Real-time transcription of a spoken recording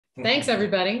Thanks,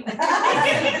 everybody,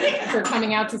 for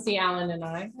coming out to see Alan and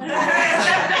I.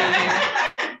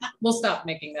 We'll stop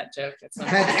making that joke.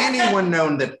 Had anyone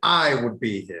known that I would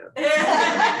be here?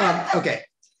 Okay,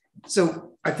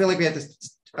 so I feel like we have to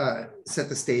set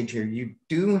the stage here. You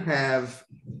do have,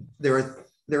 there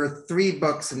are 3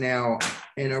 books now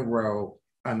in a row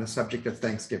on the subject of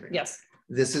Thanksgiving. Yes.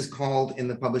 This is called, in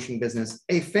the publishing business,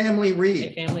 a family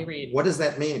read. A family read. What does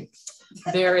that mean?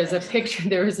 There is a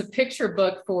picture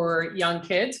book for young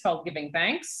kids called Giving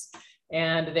Thanks.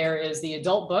 And there is the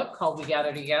adult book called We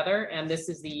Gather Together. And this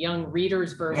is the young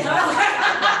reader's version. Thank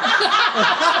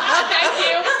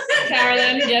you,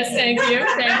 Carolyn. Yes, thank you.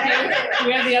 Thank you.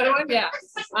 We have the other one? Yeah.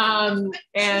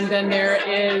 And then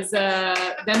there's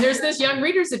this young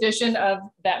reader's edition of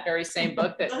that very same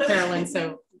book that Carolyn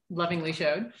so lovingly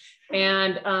showed.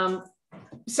 And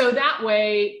so that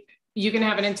way you can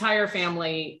have an entire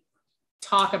family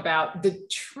talk about the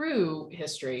true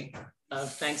history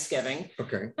of Thanksgiving.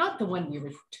 Okay. Not the one we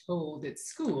were told at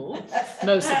school,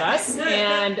 most of us,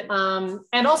 and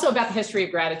also about the history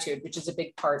of gratitude, which is a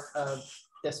big part of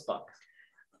this book.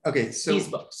 Okay, so these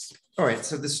books. All right,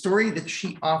 so the story that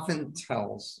she often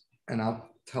tells, and I'll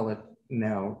tell it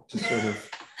now to sort of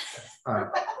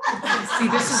see,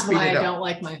 this is why I don't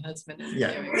like my husband.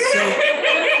 Yeah.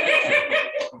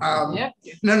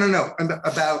 No.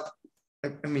 About,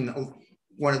 I mean,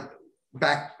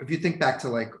 if you think back to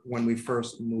like when we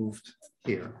first moved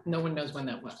here. No one knows when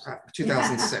that was.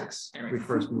 2006, we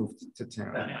first moved to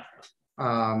town. Yeah.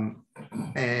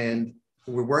 And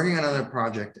we're working on another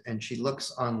project, and she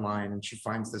looks online and she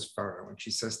finds this photo, and she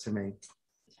says to me,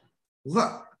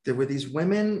 look, there were these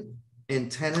women in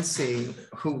Tennessee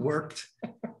who worked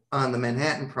on the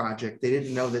Manhattan Project. They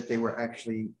didn't know that they were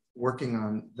actually working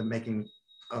on the making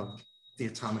of the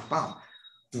atomic bomb.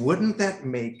 Wouldn't that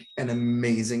make an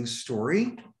amazing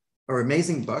story or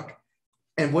amazing book?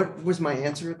 And what was my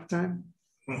answer at the time?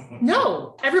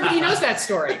 No, everybody knows that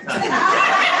story.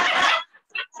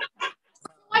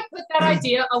 I put that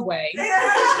idea away.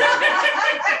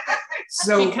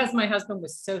 So, because my husband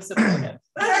was so supportive.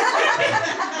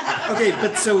 Okay,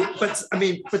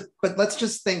 but let's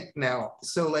just think now.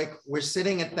 So like we're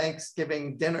sitting at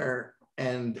Thanksgiving dinner,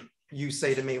 and you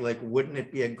say to me, like, wouldn't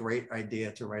it be a great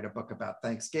idea to write a book about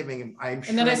Thanksgiving? And I'm sure.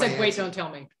 And then I said, wait, don't tell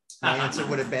me. My answer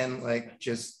would have been like,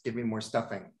 just give me more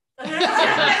stuffing.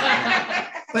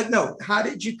 But no, how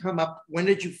did you come up? When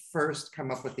did you first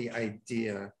come up with the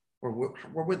idea, or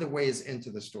what were the ways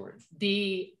into the story?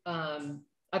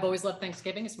 I've always loved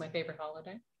Thanksgiving. It's my favorite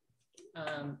holiday.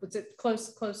 It's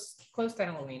close to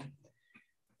Halloween.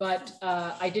 But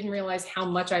I didn't realize how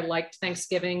much I liked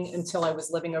Thanksgiving until I was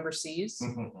living overseas,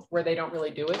 where they don't really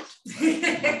do it.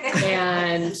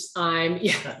 And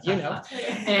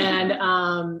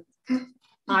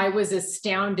I was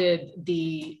astounded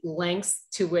the lengths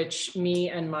to which me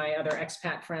and my other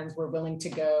expat friends were willing to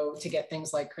go to get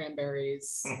things like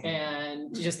cranberries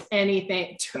and just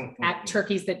anything,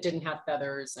 turkeys that didn't have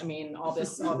feathers. I mean, all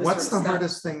this. What's the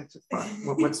hardest thing to find?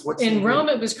 What's in Rome?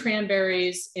 It was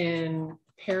cranberries. In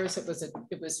Paris, it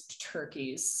was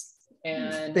turkeys.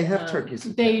 And they have turkeys.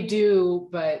 They do,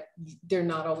 but they're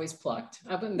not always plucked.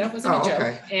 That wasn't a joke.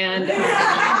 Okay. And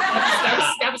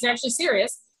that was actually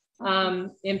serious.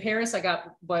 In Paris, I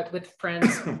got with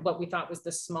friends what we thought was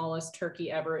the smallest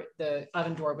turkey ever. The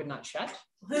oven door would not shut.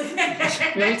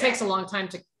 It really takes a long time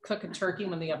to cook a turkey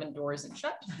when the oven door isn't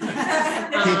shut.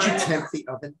 Can't you tempt the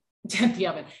oven? Tempt the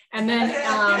oven. And then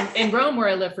in Rome, where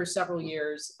I lived for several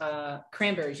years,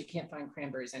 cranberries, you can't find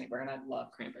cranberries anywhere. And I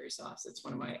love cranberry sauce. It's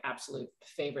one of my absolute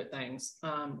favorite things.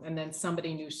 And then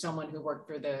somebody knew someone who worked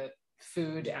for the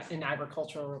Food and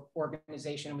Agricultural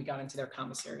Organization, and we got into their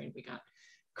commissary and we got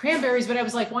cranberries. But I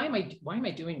was like, why am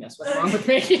I doing this? What's wrong with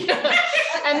me?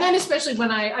 And then especially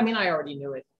when I already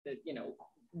knew it, that,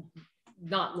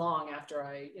 not long after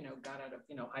I, got out of,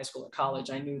 high school or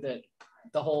college, I knew that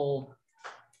the whole,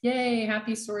 yay,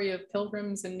 happy story of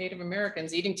pilgrims and Native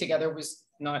Americans eating together was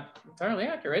not entirely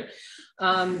accurate.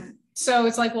 So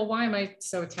it's like, well, why am I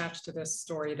so attached to this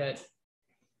story that,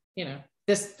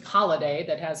 this holiday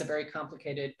that has a very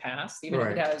complicated past, even if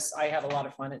it has, I have a lot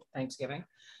of fun at Thanksgiving.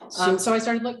 So I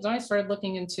started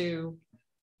looking into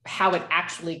how it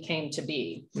actually came to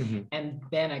be. And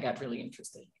then I got really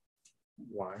interested.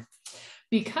 Why?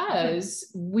 Because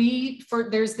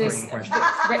there's this nice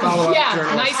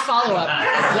follow-up.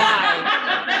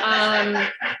 Why?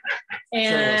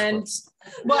 And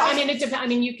well, I mean, it depends. I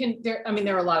mean,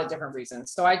 there are a lot of different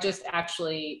reasons. So I just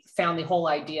actually found the whole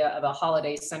idea of a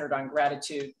holiday centered on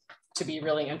gratitude to be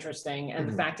really interesting. And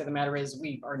the fact of the matter is,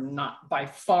 we are by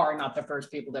far not the first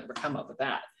people that ever come up with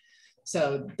that.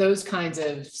 So those kinds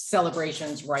of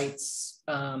celebrations, rites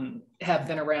have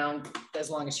been around as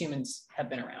long as humans have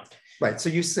been around. Right. So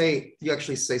you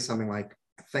actually say something like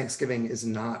Thanksgiving is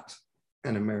not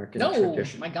an American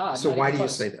tradition. My God. So why do you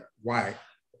say that? Why?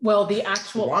 Well, the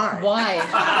actual why?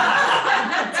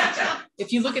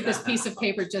 If you look at this piece of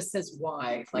paper, it just says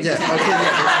why. Like, yeah.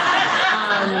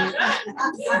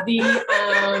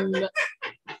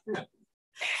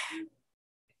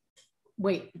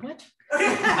 Wait, what? You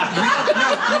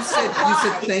said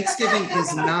Thanksgiving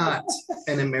is not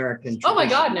an American tradition. Oh my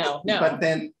God, no. But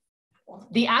then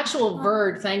the actual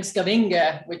verb Thanksgiving,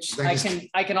 which I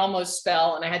can almost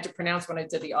spell, and I had to pronounce when I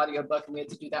did the audiobook, and we had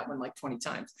to do that one like 20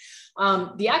 times.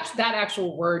 That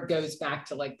actual word goes back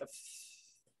to like the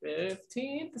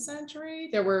 15th century.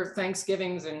 There were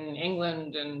Thanksgivings in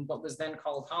England and what was then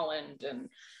called Holland, and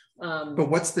but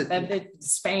what's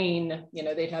Spain,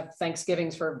 they'd have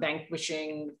Thanksgivings for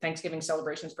Thanksgiving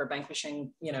celebrations for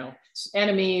vanquishing,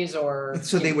 enemies, or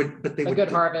they would a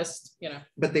good harvest,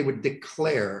 But they would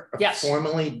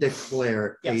formally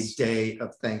declare a day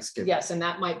of Thanksgiving. Yes, and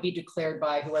that might be declared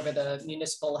by whoever the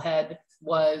municipal head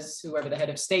was, whoever the head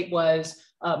of state was,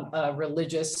 a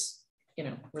religious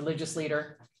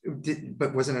leader.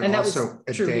 But wasn't it also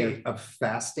a day of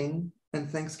fasting and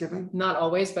Thanksgiving? Not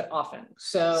always, but often.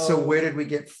 So where did we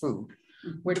get food?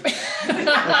 Where did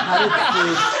how did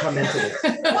food come into this?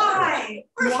 Why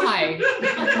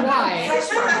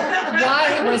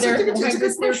was there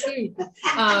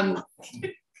food?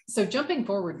 So jumping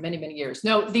forward many years.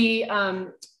 No,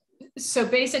 so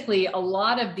basically a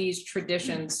lot of these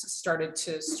traditions started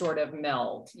to sort of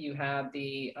meld. You have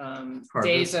the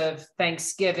days of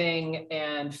Thanksgiving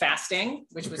and fasting,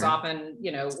 which was often,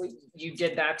 you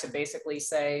did that to basically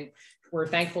say, we're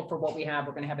thankful for what we have.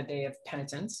 We're going to have a day of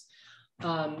penitence.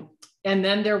 And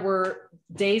then there were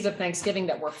days of Thanksgiving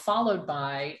that were followed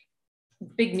by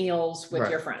big meals with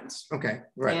your friends. Okay,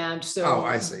 right. And so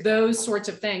I see. Those sorts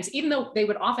of things, even though they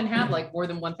would often have like more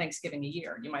than one Thanksgiving a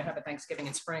year, you might have a Thanksgiving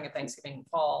in spring, a Thanksgiving in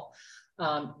fall.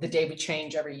 The day would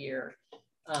change every year,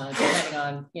 depending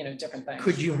on, different things.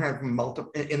 Could you have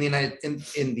multiple in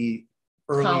the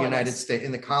early colonies. United States,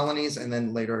 in the colonies, and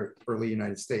then later early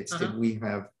United States, did we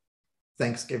have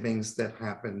Thanksgivings that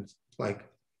happened? Like,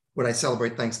 would I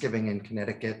celebrate Thanksgiving in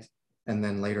Connecticut and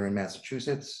then later in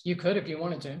Massachusetts? You could if you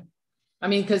wanted to. I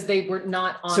mean, because they were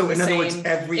not on so the in other words,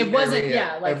 every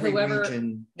whoever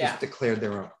region just declared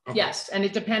their own. Okay. Yes, and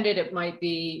it depended. It might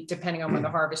be depending on when the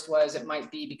harvest was. It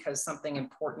might be because something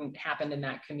important happened in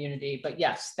that community. But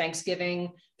yes,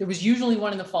 Thanksgiving, there was usually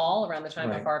one in the fall around the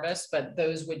time of harvest, but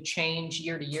those would change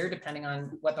year to year depending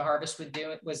on what the harvest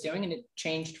was doing, and it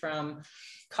changed from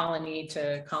colony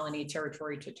to colony,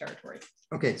 territory to territory.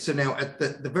 Okay, so now at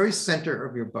the very center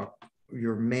of your book,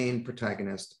 your main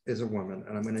protagonist is a woman,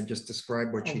 and I'm going to just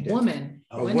describe what she did. When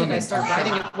did I start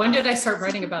writing? When did I start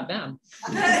writing about them?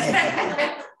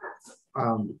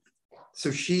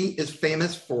 So she is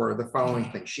famous for the following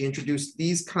thing. She introduced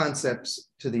these concepts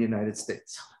to the United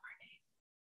States.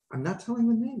 I'm not telling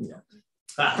the name yet.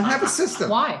 I have a system.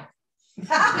 Why?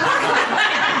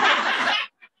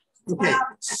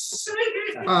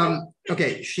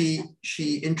 Okay.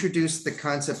 She introduced the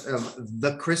concept of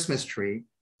the Christmas tree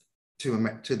to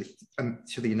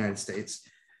the United States.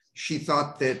 She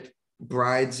thought that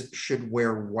brides should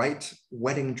wear white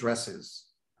wedding dresses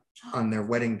on their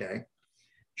wedding day.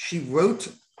 She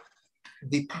wrote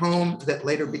the poem that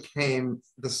later became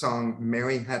the song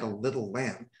 "Mary Had a Little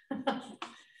Lamb."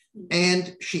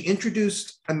 And she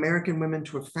introduced American women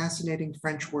to a fascinating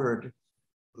French word,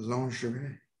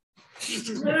 lingerie.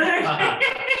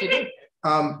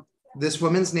 This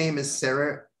woman's name is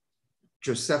Sarah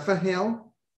Josepha Hale.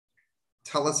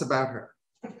 Tell us about her.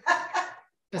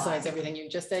 Besides everything you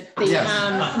just said. Yes.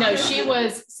 No,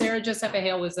 Sarah Josepha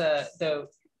Hale was a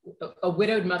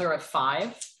widowed mother of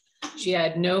 5. She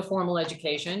had no formal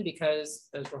education because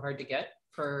those were hard to get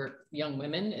for young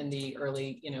women in the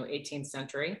early, 18th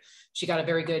century. She got a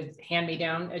very good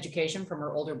hand-me-down education from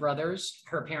her older brothers.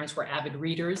 Her parents were avid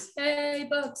readers. Hey,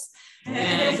 books.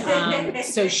 And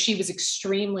so she was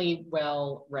extremely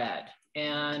well read.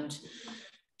 And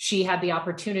she had the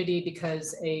opportunity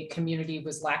because a community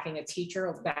was lacking a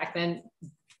teacher. Back then,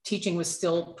 teaching was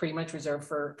still pretty much reserved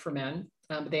for men,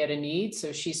 but they had a need.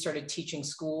 So she started teaching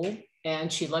school,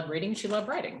 and she loved reading, she loved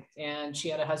writing. And she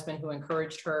had a husband who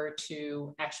encouraged her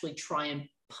to actually try and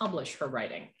publish her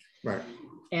writing. Right.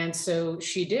 And so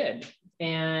she did.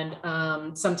 And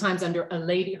sometimes under a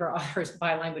lady, her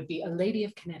byline would be a lady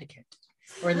of Connecticut,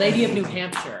 or a lady of New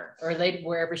Hampshire, or a lady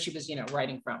wherever she was,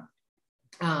 writing from.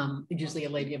 Usually a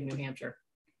lady of New Hampshire.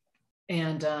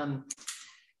 And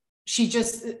she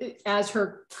just, as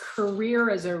her career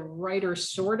as a writer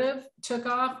sort of took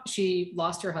off, she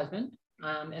lost her husband.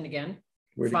 And again,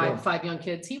 five young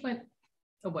kids. He went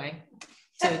away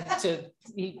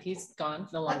he's gone,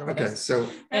 no longer with us. So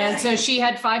she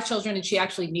had 5 children, and she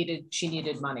actually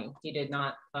needed money. He did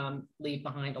not leave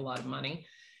behind a lot of money.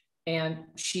 And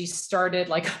she started,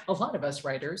 like a lot of us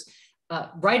writers,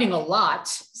 writing a lot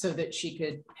so that she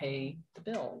could pay the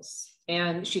bills.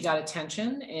 And she got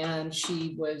attention, and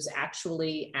she was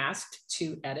actually asked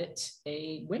to edit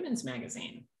a women's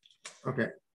magazine. Okay.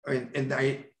 And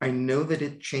I know that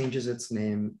it changes its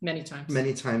name many times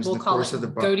we'll in the course of the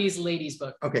book. Godey's Ladies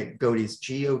Book. Okay, Godey's,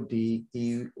 Godey''s.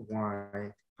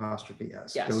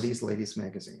 Yes. Godey's Ladies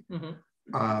Magazine.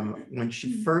 Mm-hmm. When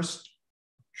she first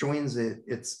joins it,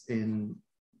 it's in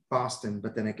Boston,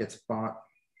 but then it gets bought.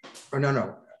 Or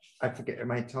no, I forget. Am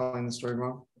I telling the story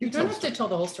wrong? You don't have to tell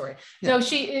the whole story. Yeah. No,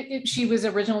 she was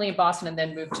originally in Boston and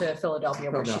then moved to Philadelphia,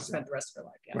 where she spent the rest of her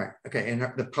life. Yeah. Right. Okay.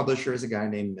 And the publisher is a guy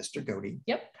named Mr. Godey.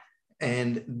 Yep.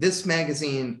 And this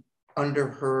magazine, under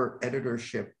her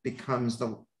editorship, becomes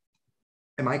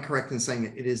am I correct in saying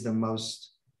that it is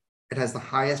it has the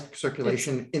highest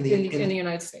circulation in the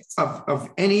United States of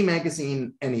any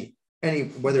magazine, any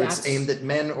whether it's aimed at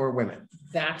men or women.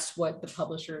 That's what the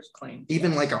publishers claim.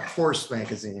 Even like a horse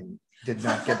magazine did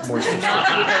not get more.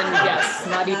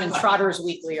 not even Trotter's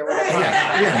Weekly or whatever.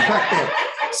 Yeah.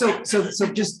 So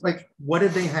just like, what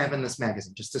did they have in this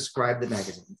magazine? Just describe the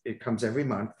magazine. It comes every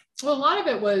month. Well, a lot of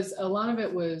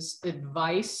it was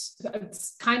advice.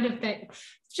 It's kind of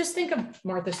just think of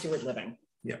Martha Stewart living.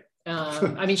 Yeah.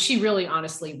 I mean, she really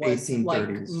honestly was 1830s.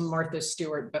 like Martha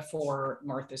Stewart before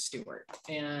Martha Stewart,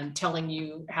 and telling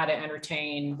you how to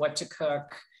entertain, what to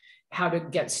cook, how to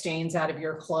get stains out of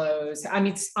your clothes. I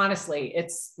mean, honestly,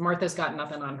 Martha's got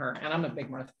nothing on her, and I'm a big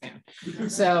Martha fan.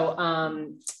 So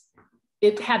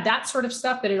it had that sort of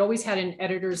stuff, but it always had an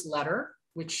editor's letter,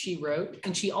 which she wrote.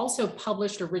 And she also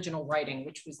published original writing,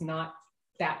 which was not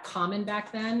that common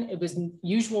back then. It was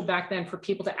usual back then for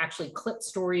people to actually clip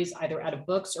stories either out of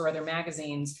books or other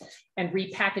magazines and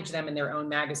repackage them in their own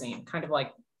magazine, kind of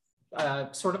like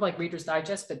sort of like Reader's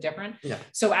Digest, but different. Yeah.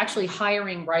 So actually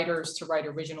hiring writers to write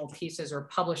original pieces or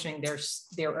publishing their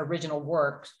original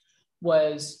work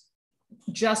was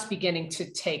just beginning to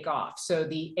take off. So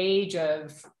the age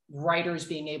of writers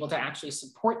being able to actually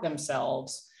support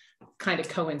themselves kind of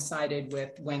coincided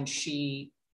with when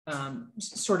she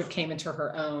sort of came into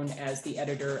her own as the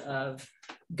editor of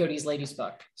Godey's Ladies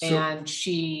Book. And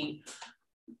she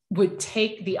would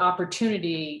take the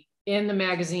opportunity in the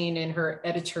magazine, in her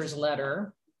editor's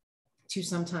letter, to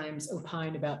sometimes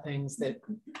opine about things that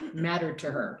mattered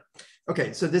to her.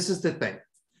 Okay, so this is the thing.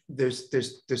 There's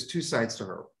 2 sides to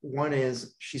her. One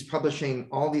is she's publishing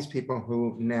all these people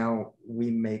who now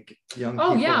we make young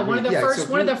people. Oh yeah, one of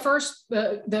the first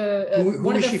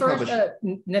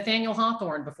Nathaniel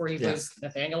Hawthorne, before he was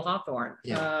Nathaniel Hawthorne.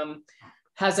 Yeah.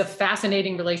 Has a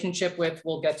fascinating relationship with,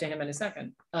 we'll get to him in a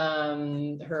second,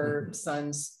 her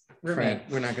son's roommate.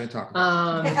 We're not going to talk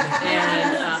about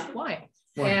and why?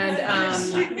 And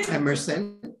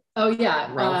Emerson. Oh yeah,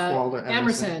 Ralph Waldo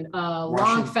Emerson,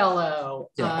 Longfellow,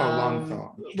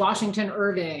 Longfellow, Washington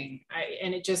Irving,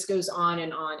 and it just goes on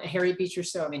and on. Harry Beecher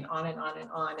Stowe, I mean, on and on and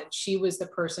on. And she was the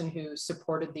person who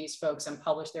supported these folks and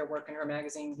published their work in her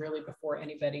magazine really before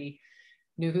anybody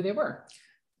knew who they were.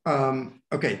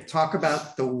 Okay, talk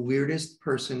about the weirdest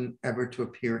person ever to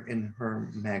appear in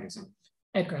her magazine.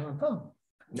 Edgar Allan Poe.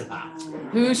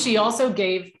 Who she also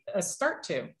gave a start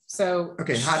to. So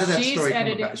okay, how did that story come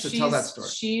about? So tell that story.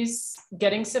 She's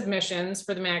getting submissions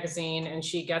for the magazine, and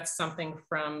she gets something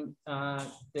from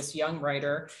this young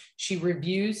writer. She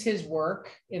reviews his work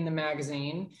in the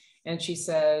magazine, and she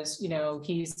says,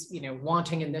 he's,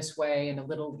 wanting in this way and a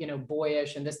little,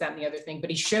 boyish and this, that, and the other thing, but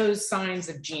he shows signs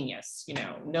of genius,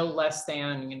 no less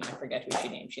than, I forget who she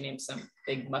named. She named some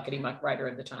big muckety muck writer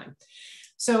at the time.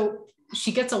 So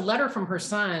she gets a letter from her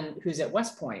son, who's at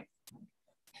West Point,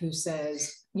 who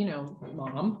says,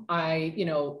 Mom,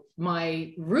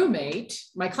 my roommate,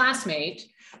 my classmate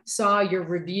saw your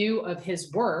review of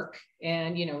his work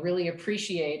and, really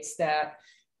appreciates that,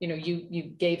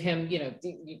 you gave him,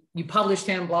 you published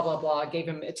him, blah, blah, blah, gave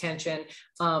him attention.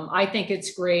 I think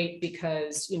it's great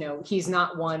because, he's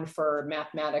not one for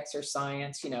mathematics or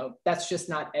science, that's just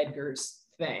not Edgar's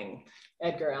thing.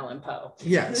 Edgar Allan Poe.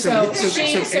 Yeah. So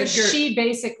she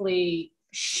basically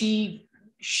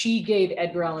gave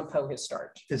Edgar Allan Poe his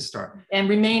start. And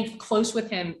remained close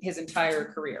with him his entire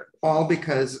career. All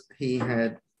because he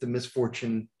had the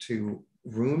misfortune to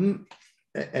room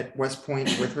at West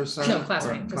Point with her son? No,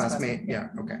 classmate. Yeah,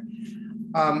 okay.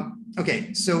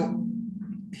 Okay, so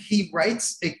he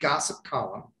writes a gossip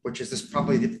column, which is this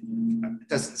probably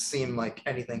doesn't seem like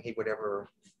anything he would ever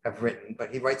have written,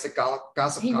 but he writes a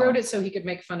gossip He column. wrote it so he could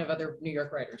make fun of other New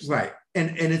York writers. Right.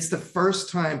 And it's the first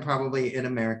time probably in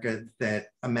America that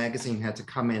a magazine had to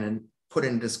come in and put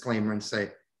in a disclaimer and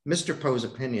say, Mr. Poe's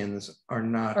opinions are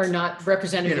not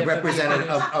representative, of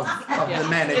yeah. the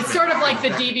management. It's sort of like the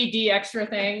DVD extra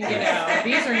thing,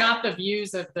 these are not the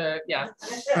views of the,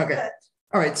 Okay.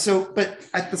 All right. So, but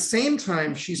at the same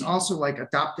time, she's also like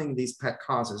adopting these pet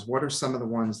causes. What are some of the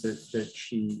ones that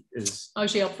she is? Oh,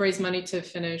 she helped raise money to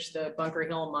finish the Bunker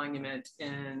Hill Monument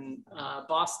in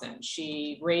Boston.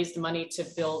 She raised money to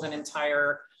build an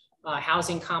entire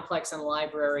housing complex and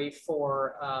library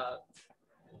for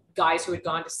guys who had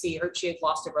gone to sea. She had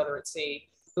lost a brother at sea,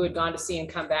 who had gone to sea and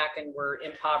come back and were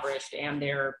impoverished, and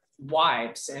their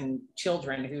wives and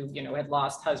children who had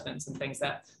lost husbands and things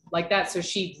like that. So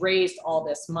she raised all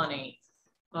this money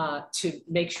to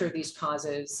make sure these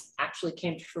causes actually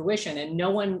came to fruition. And no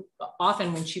one,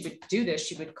 often when she would do this,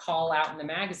 she would call out in the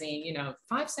magazine,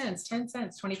 5 cents, 10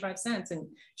 cents, 25 cents. And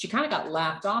she kind of got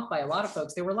laughed off by a lot of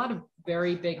folks. There were a lot of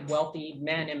very big, wealthy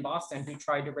men in Boston who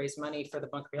tried to raise money for the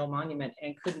Bunker Hill Monument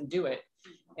and couldn't do it.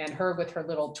 And her with her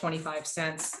little 25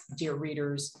 cents, dear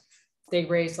readers, they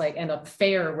raised and a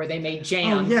fair where they made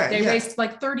jam. They raised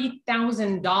like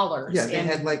 $30,000. Yeah, they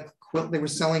had like they were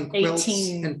selling quilts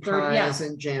and pies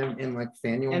and jam in like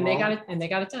Faneuil and Hall. they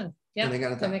got it done. Yeah, and they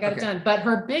got it done. But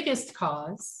her biggest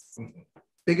cause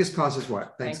is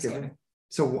what? Thanksgiving.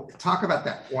 So talk about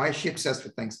that. Why is she obsessed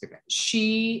with Thanksgiving?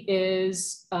 She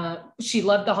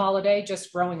loved the holiday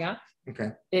just growing up.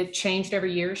 Okay. It changed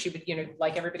every year. She would,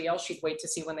 like everybody else, she'd wait to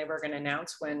see when they were going to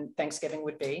announce when Thanksgiving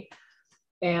would be.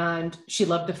 And she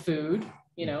loved the food,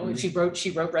 she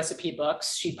wrote recipe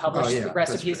books. She published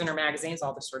recipes in her magazines,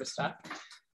 all this sort of stuff.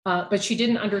 But she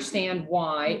didn't understand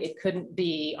why it couldn't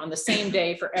be on the same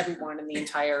day for everyone in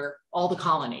all the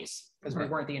colonies, because we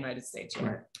weren't the United States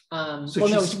yet.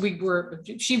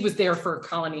 Right. She was there for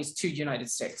colonies to United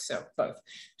States. So both.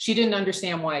 She didn't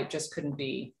understand why it just couldn't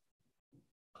be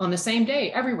on the same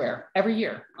day everywhere, every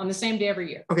year, on the same day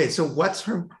every year. Okay, so what's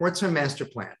her master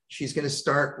plan? She's going to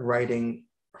start writing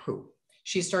who?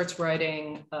 She starts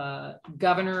writing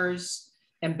governors,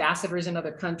 ambassadors in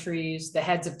other countries, the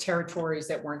heads of territories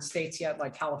that weren't states yet,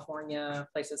 like California,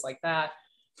 places like that,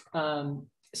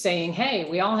 saying, hey,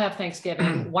 we all have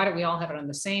Thanksgiving. Why don't we all have it on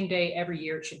the same day every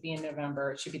year? It should be in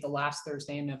November. It should be the last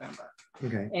Thursday in November.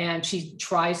 Okay. And she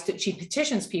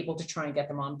petitions people to try and get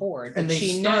them on board. And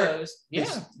she knows,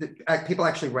 people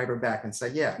actually write her back and say,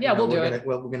 we'll do it.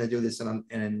 Well, we're going to do this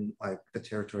in like the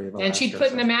territory of Alaska. And she'd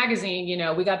put in the magazine,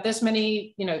 we got this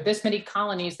many, this many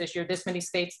colonies this year, this many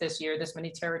states this year, this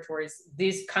many territories,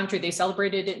 they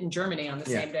celebrated it in Germany on the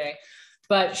same day.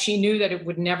 But she knew that it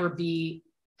would never be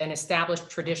an established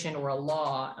tradition or a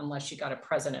law unless she got a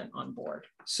president on board.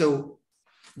 So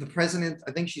the president,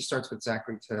 I think she starts with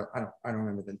Zachary Taylor. I don't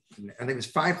remember I think it was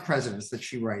 5 presidents that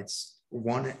she writes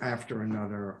one after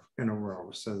another in a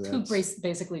row. So that's who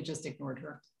basically just ignored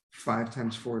her. 5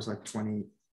 times 4 is like 20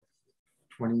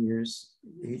 years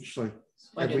each. Like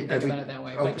I didn't think about it that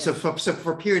way. Oh, so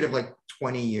for a period of like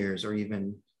 20 years or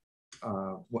even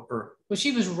well,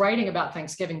 she was writing about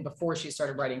Thanksgiving before she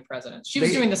started writing presidents. She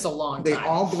was doing this a long time. They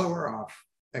all blow her off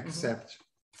except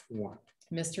one.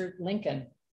 Mr. Lincoln.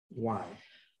 Why?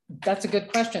 That's a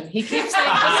good question. He keeps saying,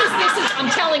 this is, I'm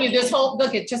telling you, this whole,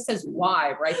 look, it just says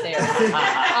why right there.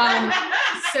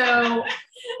 So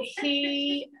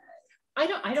I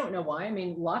don't know why. I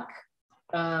mean, luck.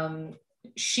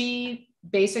 She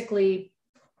made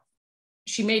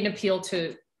an appeal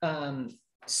to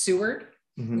Seward,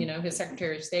 his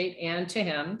Secretary of State, and to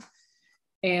him.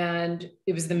 And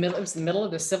it was the middle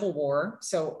of the Civil War.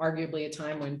 So arguably a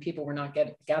time when people were not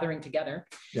gathering together.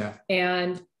 Yeah.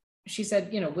 And she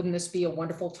said, wouldn't this be a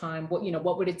wonderful time?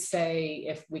 What would it say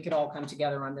if we could all come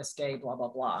together on this day, blah, blah,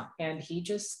 blah. And he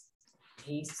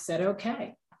said,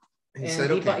 okay.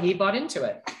 He bought into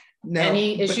it. And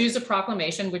he issues a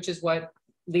proclamation, which is what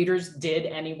leaders did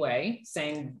anyway,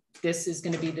 saying this is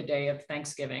going to be the day of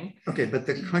Thanksgiving. Okay, but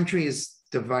the country is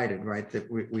divided, right? That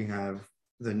we have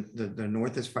the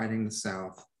North is fighting the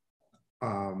South.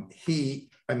 I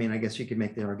guess you could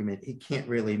make the argument he can't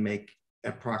really make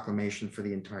a proclamation for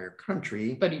the entire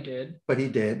country. But he did.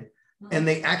 And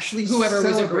they actually whoever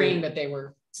was agreeing that they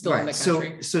were still in the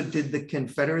country. So did the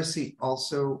Confederacy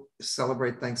also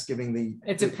celebrate Thanksgiving?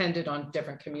 It depended on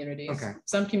different communities. Okay.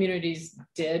 Some communities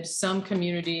did. Some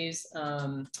communities,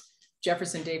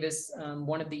 Jefferson Davis,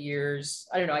 one of the years,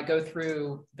 I don't know, I go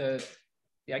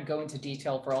into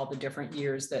detail for all the different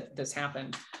years that this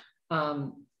happened.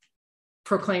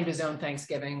 proclaimed his own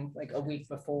Thanksgiving like a week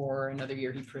before. Another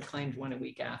year he proclaimed one a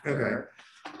week after.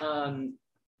 And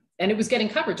it was getting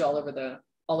coverage all over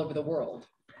the world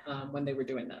when they were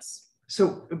doing this.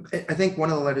 So I think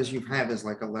one of the letters you have is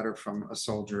like a letter from a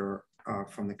soldier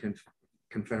from the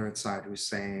Confederate side who's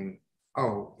saying,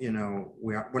 oh, you know,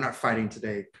 we're not fighting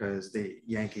today because the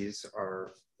Yankees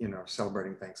are, you know,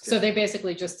 celebrating Thanksgiving. So they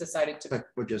basically just decided to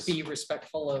be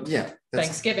respectful of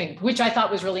Thanksgiving, which I thought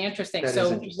was really interesting.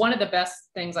 So one of the best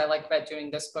things I liked about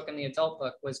doing this book and the adult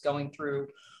book was going through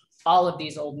all of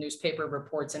these old newspaper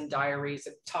reports and diaries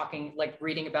of talking, like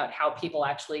reading about how people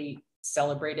actually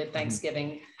celebrated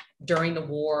Thanksgiving during the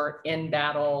war, in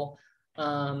battle,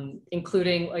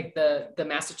 including like the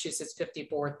Massachusetts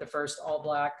 54th, the first all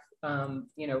black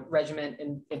you know, regiment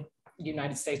in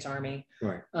United States Army.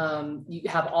 Right. You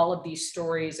have all of these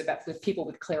stories about with people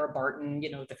with Clara Barton, you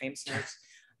know, the famous nurse.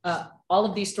 All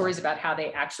of these stories about how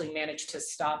they actually managed to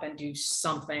stop and do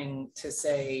something to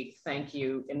say thank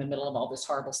you in the middle of all this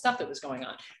horrible stuff that was going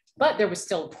on. But there was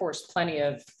still, of course, plenty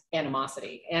of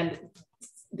animosity. And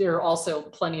there are also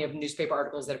plenty of newspaper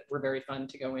articles that were very fun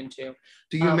to go into.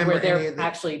 Do you remember where they're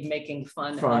actually making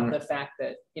fun of the fact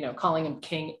that, you know, calling him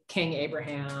King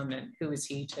Abraham and who is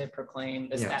he to proclaim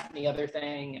this, that, and the other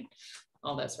thing, and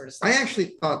all that sort of stuff. I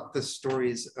actually thought the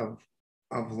stories of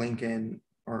Lincoln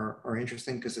are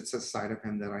interesting because it's a side of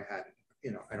him that I had,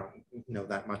 you know, I don't know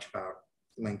that much about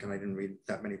Lincoln. I didn't read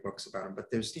that many books about him, but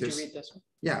there's. Did you read this one?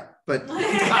 Yeah, but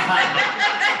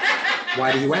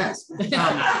why do you ask?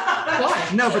 Why?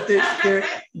 No, but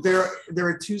there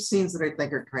are two scenes that I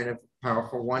think are kind of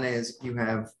powerful. One is you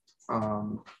have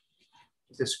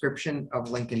description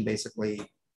of Lincoln basically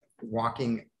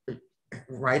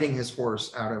riding his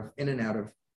horse in and out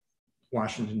of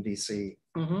Washington, D.C.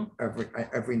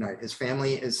 Every night. His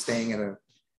family is staying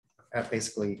at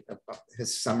basically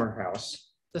his summer house.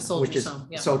 The soldier's home.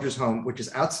 Yeah. Soldier's home, which is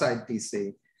outside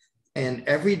DC. And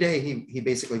every day he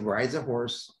basically rides a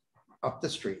horse up the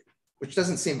street, which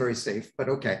doesn't seem very safe, but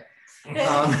okay.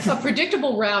 A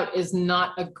predictable route is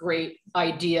not a great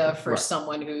idea for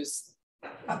someone who's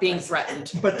being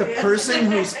threatened. But the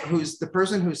person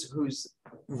who's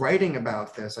writing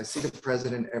about this, I see the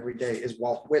president every day, is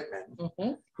Walt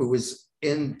Whitman, who was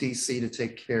in DC to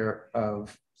take care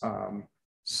of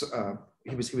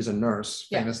he was a nurse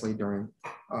famously during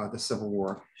the Civil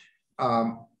War.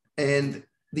 And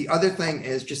the other thing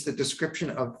is just the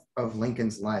description of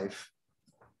Lincoln's life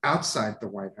outside the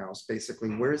White House. Basically,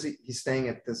 where is he? He's staying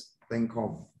at this thing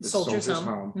called the Soldier's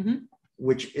Home,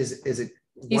 which is it?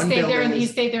 He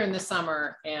stayed there in the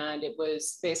summer, and it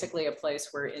was basically a place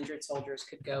where injured soldiers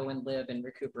could go and live and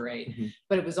recuperate.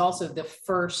 But it was also the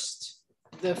first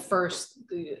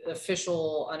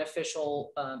official,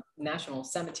 unofficial national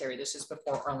cemetery. This is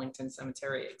before Arlington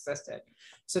Cemetery existed.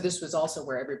 So this was also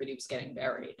where everybody was getting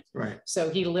buried. Right. So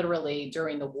he literally,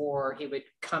 during the war, he would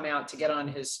come out to get on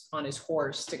his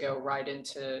horse to go ride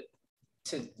into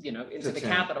the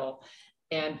Capitol,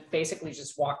 and basically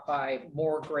just walk by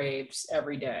more graves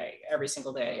every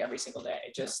single day.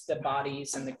 Just the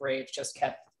bodies and the graves just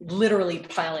kept literally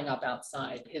piling up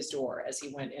outside his door as he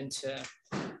went into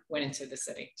the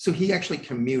city. So he actually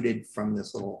commuted from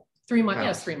this little 3 miles.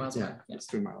 Yes, 3 miles. Yeah, it's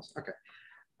 3 miles. Okay.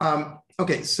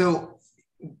 Okay. So,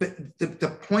 but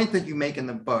the point that you make in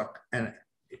the book, and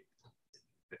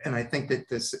I think that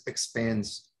this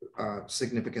expands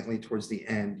significantly towards the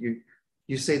end.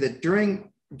 You say that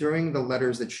during the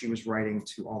letters that she was writing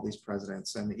to all these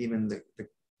presidents, and even the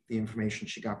information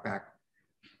she got back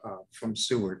from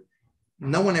Seward,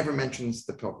 no one ever mentions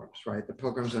the Pilgrims, right? The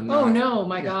Pilgrims are not. Oh no,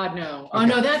 my God, no. Okay. Oh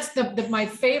no, that's my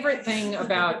favorite thing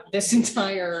about this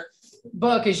entire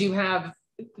book is you have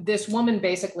this woman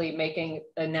basically making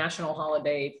a national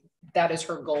holiday that is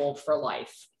her goal for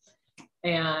life,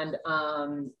 and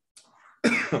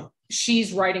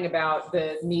she's writing about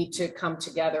the need to come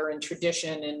together in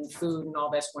tradition and food and all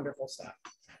this wonderful stuff.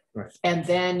 Right. And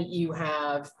then you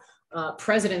have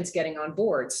presidents getting on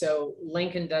board. So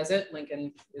Lincoln does it.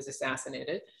 Lincoln is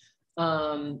assassinated.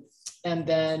 And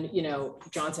then,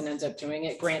 Johnson ends up doing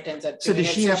it. Grant ends up doing it.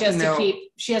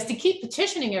 She has to keep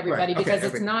petitioning everybody because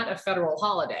it's not a federal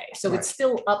holiday. So it's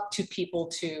still up to people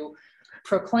to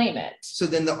proclaim it. So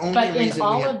then the only but reason in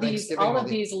all of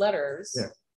these letters,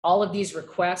 all of these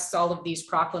requests, all of these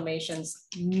proclamations,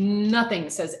 nothing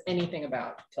says anything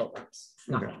about pilgrims.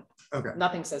 Nothing. Okay.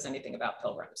 Nothing says anything about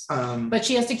pilgrims. But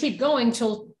she has to keep going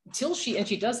till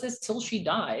she does this till she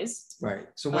dies. Right.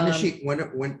 So when does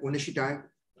she die?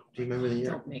 Do you remember the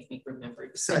year? Don't make me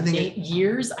remember. So I think 8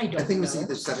 years. I don't know. I think it was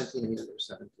either 1780 or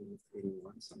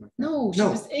 1781, something like that. No, she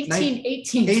was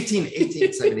 18.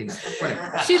 1879.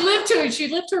 Whatever. She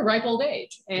lived to a ripe old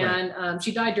age, and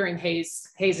she died during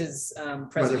Hayes's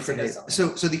presidency.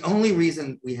 So the only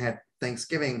reason we had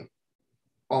Thanksgiving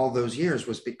all those years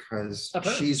was because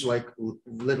she's like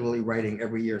literally writing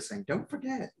every year saying, "Don't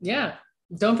forget." Yeah,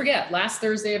 don't forget, last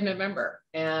Thursday of November,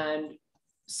 and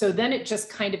so then it just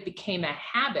kind of became a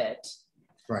habit.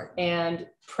 Right. And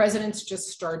presidents just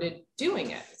started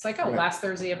doing it. It's like, oh, last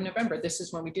Thursday of November, this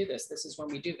is when we do this. This is when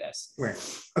we do this. Right.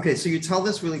 Okay. So you tell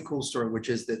this really cool story, which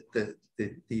is that the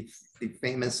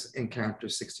famous encounter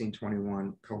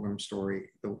 1621 Pilgrim story,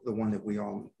 the one that we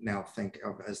all now think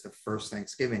of as the first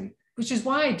Thanksgiving. Which is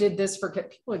why I did this for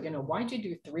people. Are why'd you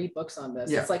do 3 books on this?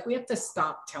 Yeah. It's like we have to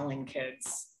stop telling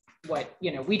kids what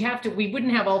we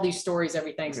wouldn't have all these stories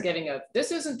every Thanksgiving of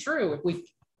this isn't true if we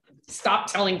stop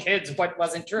telling kids what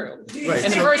wasn't true in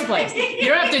the first place. You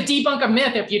don't have to debunk a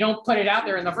myth if you don't put it out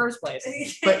there in the first place.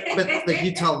 But like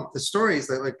you tell the stories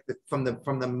that like from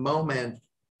the moment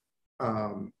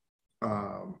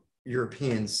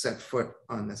Europeans set foot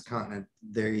on this continent,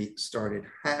 they started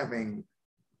having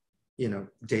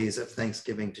days of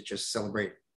Thanksgiving to just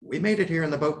celebrate. We made it here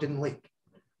and the boat didn't leak.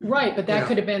 Right, but that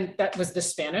could have been, that was the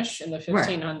Spanish in the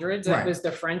 1500s. That was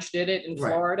the French did it in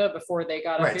Florida before they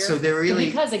got up here. So they're really,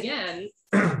 because again,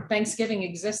 Thanksgiving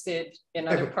existed in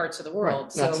other parts of the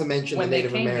world. Not to mention the when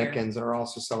Native Americans are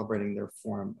also celebrating their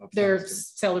form of they're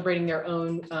celebrating their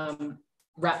own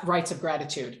rights of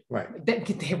gratitude. Right.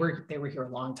 They were here a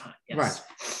long time. Yes. Right.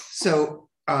 So,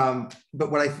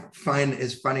 but what I find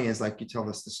is funny is like you tell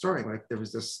us the story, like there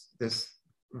was this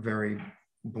very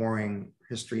boring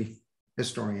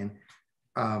historian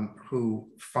who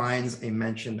finds a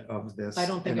mention of this. I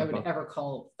don't think I would ever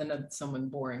call someone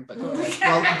boring, but go ahead.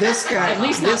 Well, this guy, at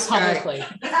least not publicly.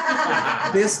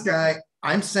 This guy,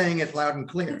 I'm saying it loud and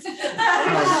clear.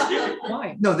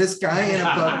 Why? No, this guy in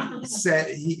a book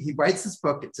said he writes this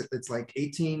book. It's like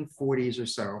 1840s or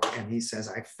so, and he says,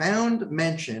 I found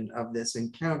mention of this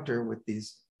encounter with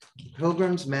these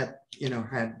pilgrims met,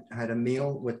 had a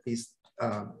meal with these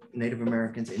Native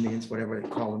Americans, Indians, whatever they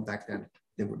call them back then.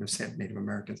 They wouldn't have said Native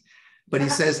Americans. But he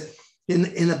says, in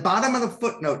the bottom of the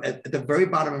footnote, at the very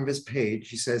bottom of his page,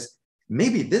 he says,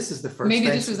 maybe this is the first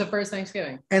this was the first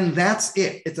Thanksgiving. And that's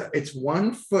it. It's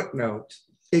one footnote,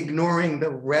 ignoring the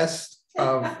rest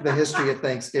of the history of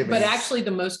Thanksgiving. But actually,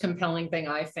 the most compelling thing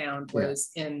I found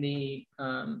was in the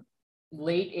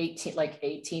late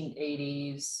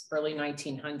 1880s, early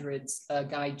 1900s, a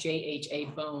guy, J.H.A.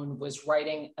 Bone, was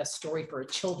writing a story for a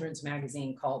children's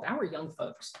magazine called Our Young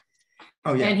Folks.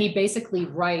 Oh, yeah. And he basically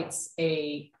writes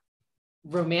a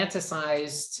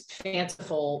romanticized,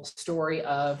 fanciful story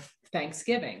of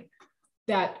Thanksgiving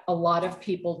that a lot of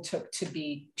people took to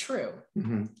be true.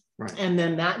 Mm-hmm. Right. And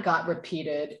then that got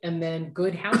repeated, and then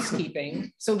Good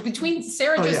Housekeeping. So between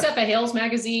Sarah Josepha Hale's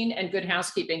magazine and Good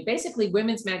Housekeeping, basically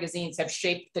women's magazines have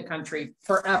shaped the country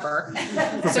forever.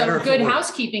 So Good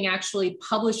Housekeeping actually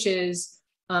publishes,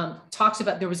 talks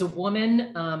about, there was a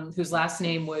woman whose last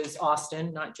name was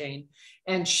Austen, not Jane,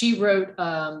 and she wrote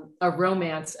a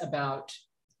romance about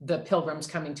the Pilgrims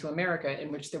coming to America,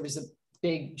 in which there was a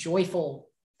big joyful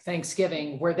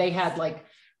Thanksgiving where they had like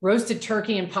roasted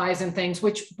turkey and pies and things,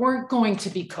 which weren't going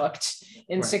to be cooked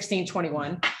in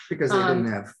 1621. Because they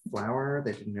didn't have flour,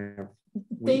 they didn't have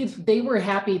wheat. They were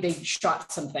happy they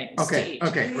shot some things to eat.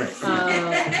 Okay, right.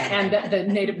 And the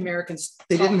Native Americans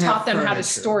taught them how to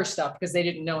store stuff because they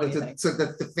didn't know anything. So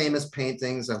the famous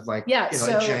paintings of like,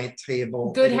 so a giant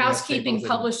table. Good Housekeeping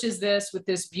publishes this with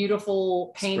this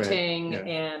beautiful painting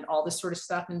and all this sort of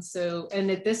stuff. And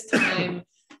at this time,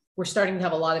 we're starting to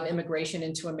have a lot of immigration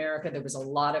into America. There was a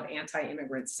lot of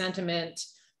anti-immigrant sentiment.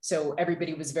 So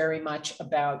everybody was very much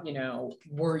about,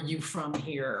 were you from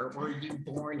here? Were you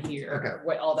born here?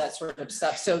 What, all that sort of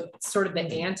stuff. So sort of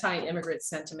the anti-immigrant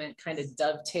sentiment kind of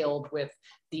dovetailed with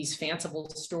these fanciful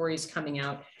stories coming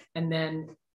out. And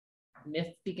then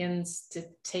myth begins to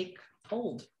take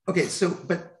hold. Okay, so,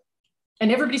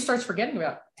 and everybody starts forgetting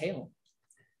about Hale.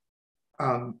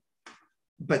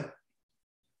 But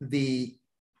the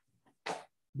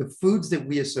foods that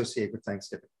we associate with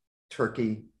Thanksgiving,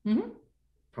 turkey,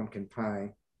 pumpkin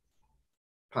pie,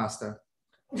 pasta.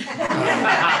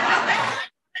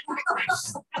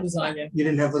 Lasagna. You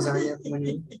didn't have lasagna when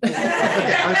you?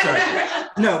 Okay, I'm sorry.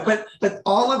 No, but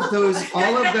all of those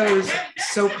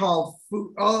so-called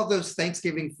food, all of those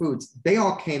Thanksgiving foods, they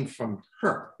all came from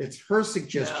her. It's her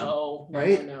suggestion,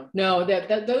 right? No,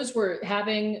 that those were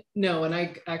having, no, and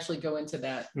I actually go into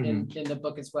that in the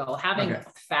book as well. Having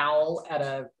fowl at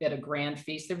a grand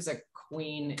feast. There was a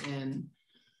queen in,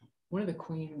 one of the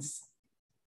queens,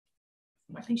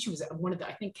 I think she was one of the,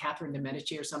 I think Catherine de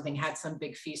Medici or something, had some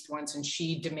big feast once, and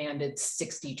she demanded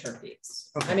 60 turkeys.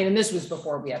 I mean, and this was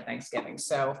before we had Thanksgiving.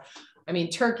 So, I mean,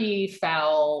 turkey,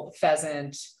 fowl,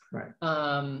 pheasant. Right.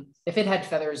 If it had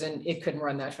feathers and it couldn't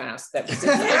run that fast, that was, it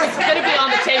was going to be on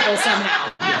the table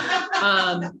somehow.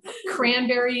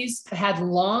 Cranberries had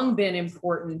long been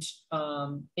important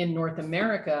in North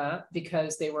America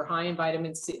because they were high in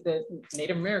vitamin C. The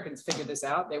Native Americans figured this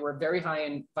out. They were very high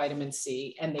in vitamin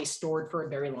C, and they stored for a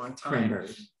very long time.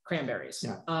 Cranberries.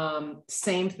 Yeah.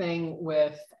 Same thing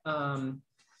with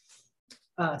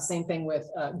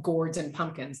gourds and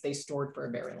pumpkins. They stored for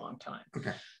a very long time.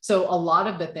 Okay. So a lot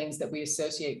of the things that we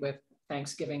associate with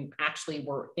Thanksgiving actually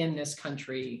were in this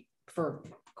country for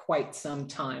quite some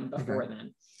time before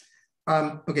then.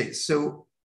 Okay, so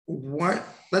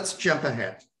let's jump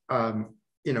ahead.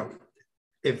 You know,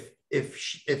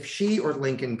 if she or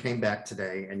Lincoln came back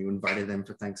today and you invited them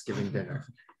for Thanksgiving dinner,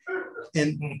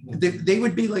 and they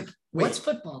would be like, wait, what's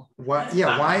football? What?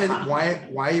 Yeah, why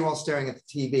are you all staring at the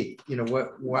TV? You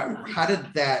know, how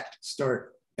did that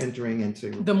start entering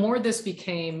into? The more this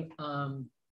became an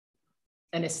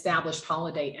established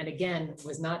holiday, and again,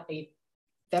 was not a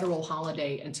federal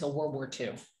holiday until World War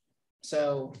II.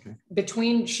 So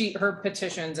between her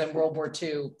petitions and World War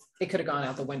II, it could have gone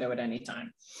out the window at any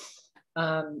time.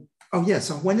 Oh yeah,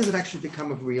 so when does it actually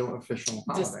become a real official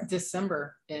holiday?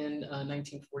 December in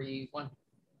 1941.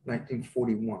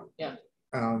 1941. Yeah.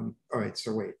 All right,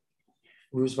 so wait,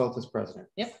 Roosevelt is president.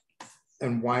 Yep.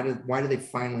 And why did they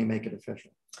finally make it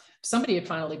official? Somebody had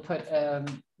finally put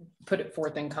it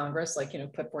forth in Congress, like, you know,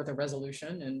 put forth a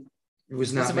resolution, and it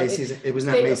was not Macy's. It was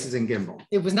not Macy's and Gimbel.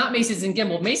 It was not Macy's and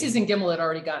Gimbel. Macy's and Gimbel had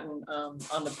already gotten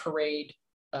on the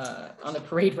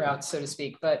parade route, so to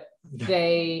speak. But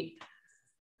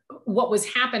what was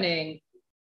happening,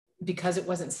 because it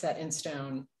wasn't set in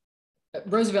stone,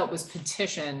 Roosevelt was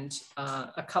petitioned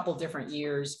a couple different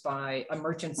years by a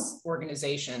merchants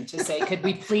organization to say, could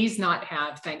we please not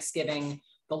have Thanksgiving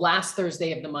the last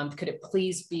Thursday of the month? Could it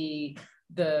please be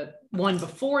the one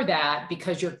before that,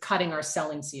 because you're cutting our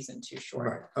selling season too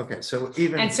short. Right. Okay. So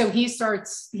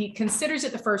he considers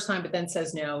it the first time, but then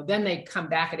says no. Then they come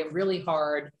back at him really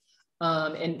hard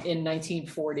in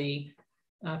 1940,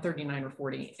 39 or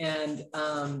 40.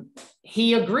 And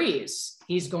he agrees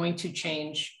he's going to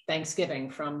change Thanksgiving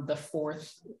from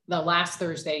the last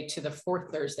Thursday to the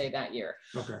fourth Thursday that year.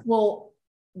 Okay. Well,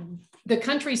 the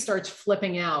country starts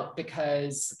flipping out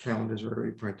because the calendars are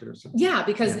already printed or something. Yeah,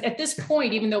 because at this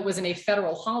point, even though it wasn't a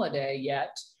federal holiday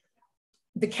yet,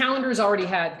 the calendars already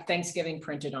had Thanksgiving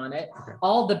printed on it. Okay.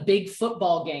 All the big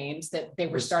football games that they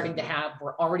were starting to have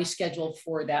were already scheduled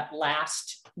for that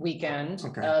last weekend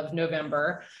of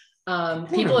November.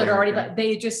 People had already,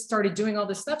 they just started doing all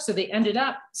this stuff. So they ended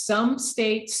up, some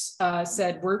states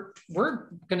said, we're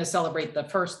going to celebrate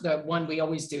the one we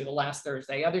always do, the last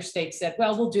Thursday. Other states said,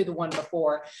 well, we'll do the one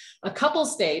before. A couple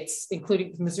states,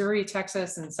 including Missouri,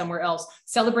 Texas, and somewhere else,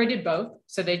 celebrated both.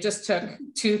 So they just took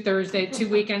two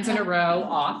weekends in a row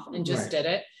off and just did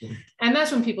it. And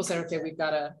that's when people said, okay, we've got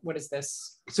to, what is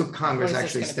this? So Congress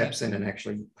actually steps in and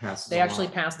actually passes. They actually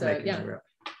passed it, yeah.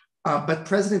 But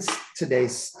presidents today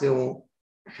still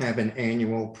have an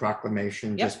annual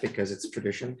proclamation just because it's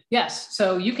tradition? Yes.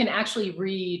 So you can actually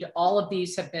read, all of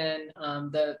these have been,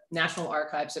 the National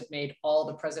Archives have made all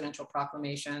the presidential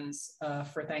proclamations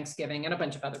for Thanksgiving and a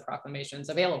bunch of other proclamations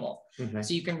available. Okay.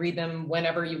 So you can read them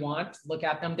whenever you want, look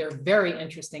at them. They're very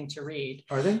interesting to read.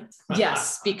 Are they?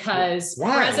 Yes, because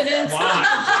presidents...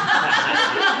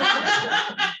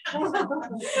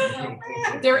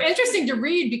 They're interesting to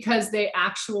read because they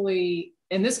actually,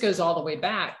 and this goes all the way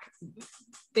back,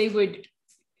 they would,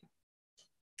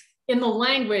 in the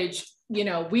language, you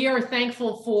know, we are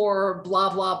thankful for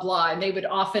blah, blah, blah. And they would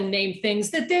often name things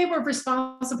that they were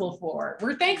responsible for.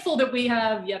 We're thankful that we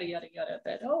have yada, yada, yada,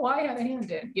 that, oh, I had a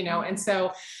hand in, you know. And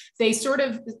so they sort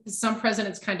of, some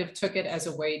presidents kind of took it as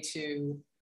a way to,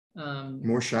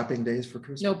 more shopping days for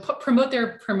Christmas. No, promote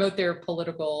their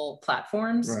political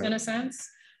platforms in a sense.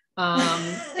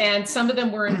 And some of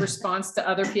them were in response to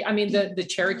other people. I mean, the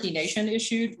Cherokee Nation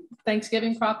issued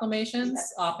Thanksgiving proclamations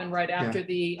often right after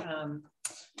the,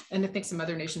 and I think some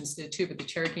other nations did too, but the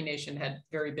Cherokee Nation had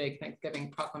very big Thanksgiving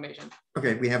proclamations.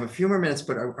 Okay, we have a few more minutes,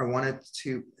 but I wanted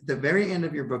to, the very end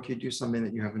of your book, you do something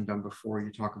that you haven't done before.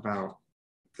 You talk about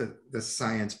the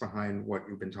science behind what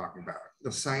you've been talking about.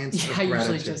 The science of I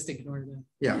gratitude. usually just ignore them.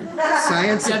 Yeah.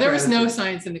 Science Yeah, of there was no gratitude.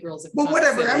 science in the Girls of Well,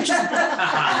 Atomic whatever. City. I'm just.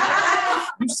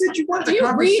 You said you wanted Do a you read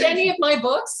conversation. any of my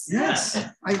books? Yes,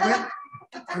 I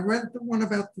read the one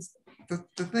about the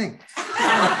thing.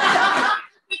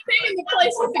 The thing in the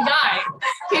place with the guy.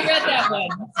 He read that one.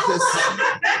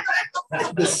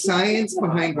 The science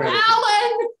behind gratitude.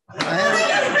 Alan!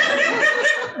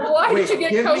 Why Wait, did you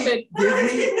get give COVID?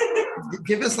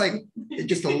 give us like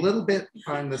just a little bit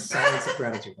on the science of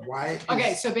gratitude. Why?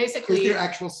 Okay, so Is basically, there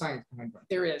actual science behind gratitude?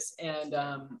 there is, and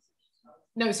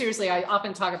no, seriously, I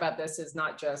often talk about this as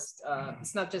not just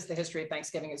it's not just the history of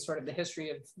Thanksgiving; it's sort of the history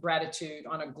of gratitude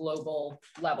on a global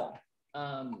level.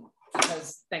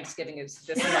 Because Thanksgiving is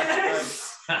this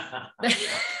much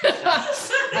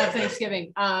of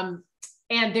Thanksgiving.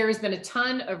 And there has been a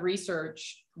ton of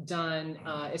research done,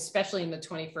 especially in the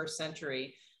 21st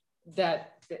century,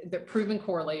 that proven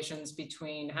correlations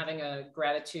between having a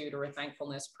gratitude or a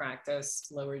thankfulness practice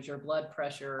lowers your blood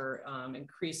pressure,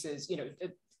 increases,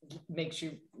 it makes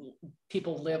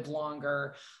people live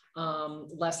longer,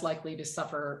 less likely to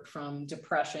suffer from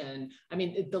depression. I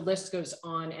mean, the list goes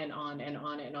on and on and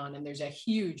on and on, and there's a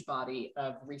huge body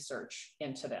of research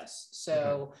into this.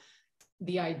 So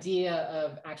the idea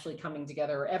of actually coming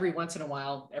together every once in a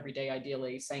while, every day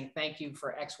ideally, saying thank you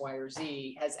for X, Y, or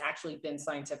Z has actually been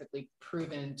scientifically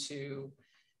proven to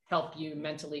help you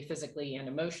mentally, physically, and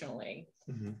emotionally.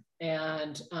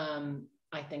 And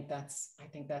I think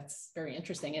that's very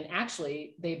interesting. And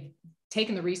actually, they've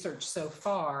taken the research so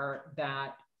far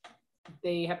that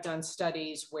they have done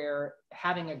studies where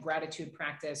having a gratitude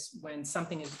practice when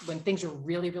things are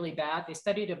really, really bad. They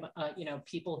studied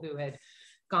people who had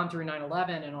gone through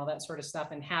 9/11 and all that sort of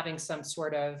stuff, and having some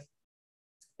sort of,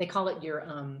 they call it your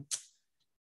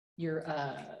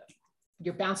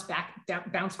bounce back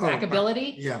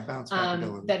ability. Yeah, bounce back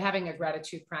ability. That having a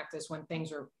gratitude practice when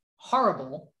things are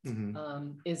horrible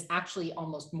is actually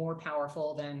almost more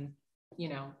powerful than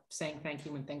saying thank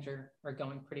you when things are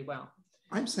going pretty well.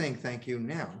 I'm saying thank you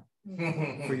now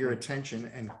for your attention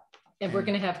and we're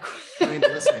going to have kind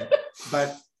listening.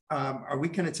 But are we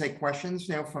going to take questions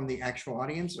now from the actual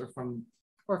audience or from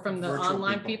the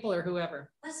online people or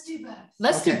whoever? Let's do both.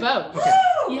 Let's do both. Okay.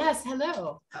 Yes,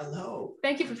 hello. Hello.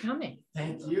 Thank you for coming.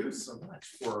 Thank you so much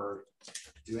for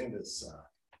doing this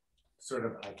sort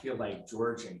of, I feel like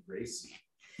George and Gracie.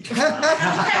 It's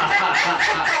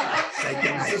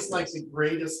just like the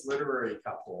greatest literary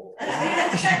couple.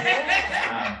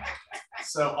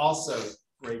 So also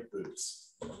great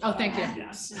boots. Oh, thank you.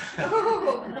 Yes.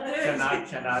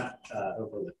 cannot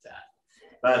overlook that.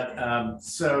 But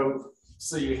so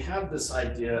you have this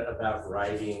idea about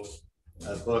writing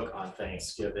a book on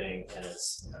Thanksgiving, and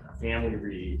it's a family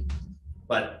read,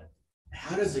 but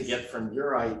how does it get from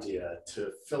your idea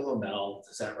to Philomel?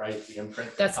 Is that right? The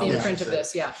imprint? That's the imprint of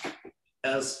this, yeah.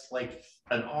 As like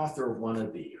an author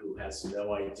wannabe who has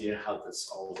no idea how this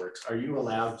all works, are you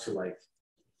allowed to like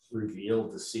reveal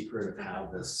the secret of how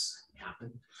this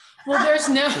happened? Well, there's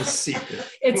no secret.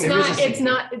 It's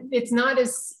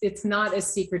not as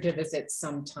secretive as it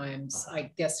sometimes,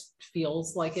 I guess,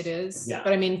 feels like it is. Yeah.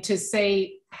 But I mean, to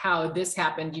say how this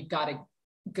happened, you've got to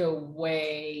go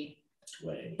way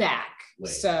back.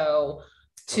 So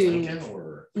to Lincoln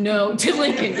or no, to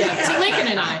Lincoln, yeah, to Lincoln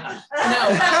and I.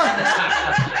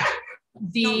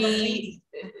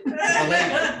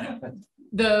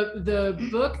 No, the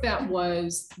book that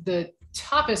was the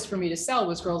toughest for me to sell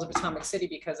was Girls of Atomic City,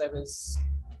 because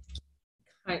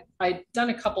I'd done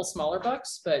a couple smaller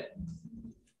books, but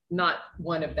not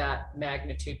one of that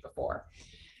magnitude before.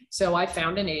 So I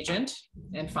found an agent,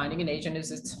 and finding an agent is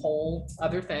its whole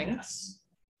other thing. Yes.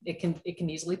 It can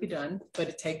easily be done, but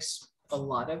it takes a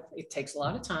lot of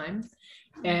time.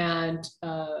 And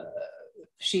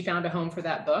she found a home for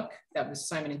that book. That was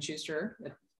Simon & Schuster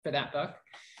for that book.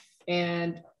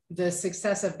 And the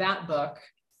success of that book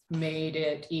made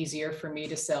it easier for me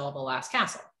to sell The Last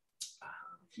Castle.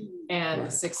 And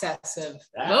the success of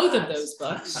both of those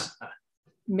books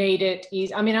made it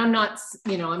easy. I mean, I'm not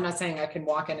saying I can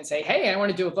walk in and say, hey, I want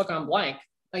to do a book on blank.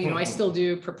 I still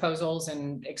do proposals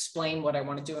and explain what I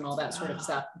want to do and all that sort of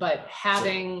stuff. But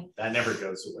having that never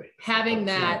goes away. Having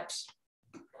that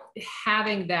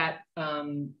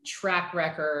track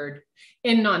record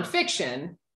in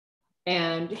nonfiction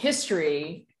and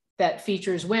history that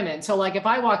features women. So like if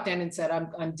I walked in and said,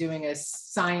 I'm doing a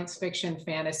science fiction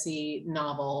fantasy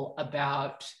novel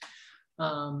about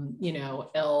you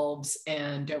know, elves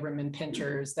and Doberman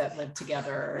pinchers that live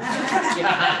together.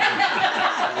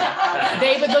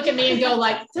 They would look at me and go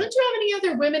like, don't you have any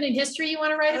other women in history you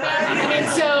want to write about? I mean,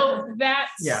 so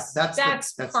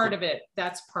that's part of it.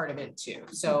 That's part of it too.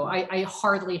 So I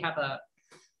hardly have a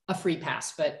free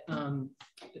pass, but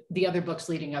the other books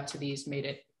leading up to these made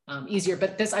it easier.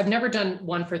 But this, I've never done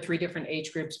one for 3 different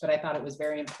age groups, but I thought it was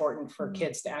very important for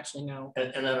kids to actually know.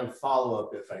 And then a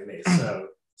follow-up, if I may.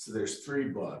 So there's 3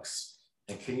 books.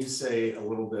 And can you say a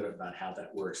little bit about how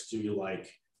that works? Do you like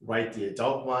write the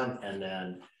adult one and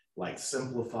then like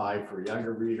simplify for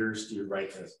younger readers? Do you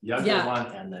write a younger one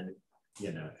and then,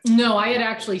 you know? No, I had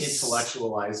actually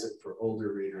intellectualize it for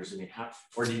older readers. I mean, how,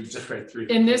 or do you just write 3?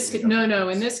 In this, no.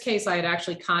 In this case, I had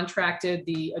actually contracted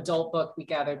the adult book we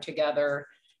gathered together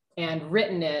and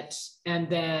written it. And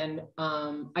then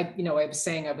I was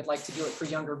saying I would like to do it for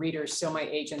younger readers. So my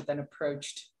agent then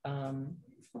approached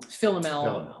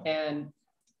Philomel and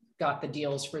got the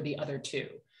deals for the other 2.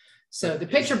 So the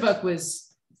picture book was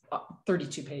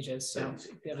 32 pages, so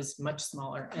it was much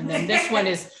smaller. And then this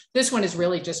one is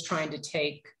really just trying to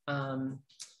take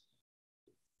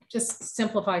just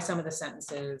simplify some of the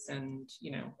sentences. And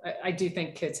you know, I do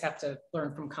think kids have to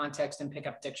learn from context and pick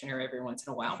up dictionary every once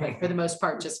in a while, but for the most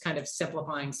part, just kind of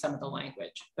simplifying some of the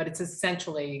language. But it's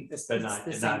essentially the same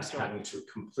story. Having to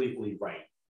completely write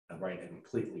a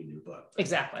completely new book.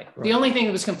 Exactly. Right. The only thing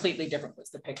that was completely different was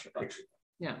the picture book.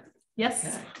 Yeah.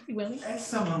 Yes. Willie? As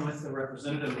someone with the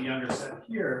representative of the younger set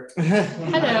here,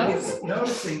 hello.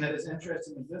 Noticing that as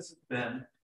interesting as this has been,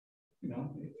 you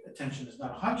know, attention is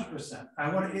not 100%.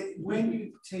 I want to, when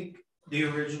you take the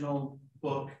original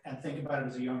book and think about it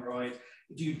as a younger audience,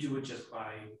 do you do it just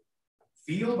by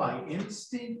feel, by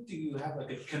instinct? Do you have like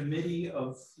a committee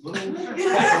of little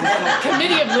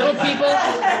committee of little people?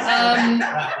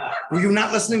 Were you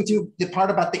not listening to the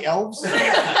part about the elves?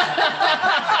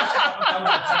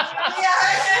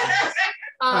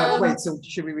 Wait, so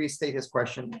should we restate his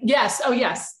question? Yes. Oh,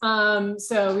 yes.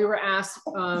 So we were asked,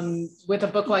 with a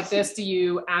book like this, do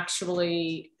you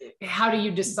actually, how do you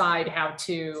decide how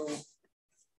to,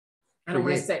 I don't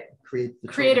want to say,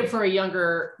 create it for a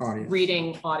younger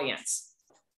reading audience?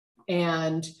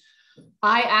 And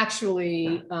I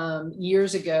actually,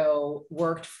 years ago,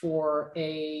 worked for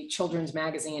a children's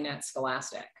magazine at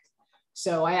Scholastic.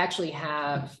 So I actually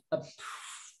have a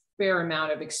fair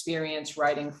amount of experience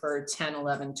writing for 10,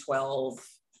 11,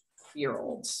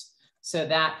 12-year-olds. So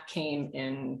that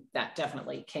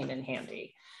definitely came in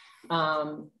handy.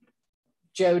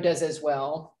 Joe does as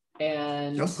well.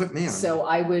 And don't put me on. So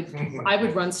I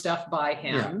would run stuff by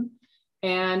him. Yeah.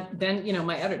 And then, you know,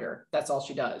 my editor, that's all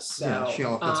she does. So, yeah,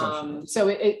 that's all she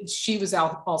does. She was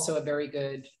also a very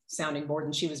good sounding board,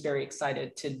 and she was very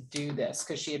excited to do this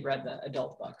because she had read the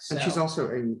adult books. So. And she's also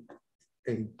a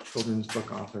children's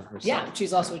book author herself. Yeah,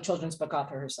 she's also a children's book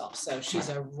author herself. So she's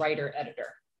a writer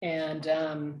editor. And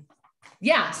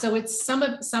yeah, so it's some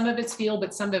of it's feel,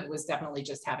 but some of it was definitely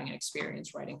just having an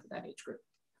experience writing for that age group.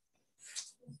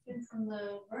 From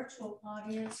the virtual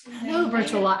audience. No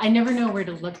virtual. I never know where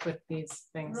to look with these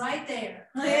things. Right there.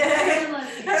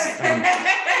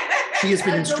 She has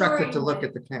been instructed to look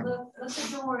at the camera. Look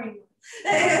adoring.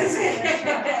 So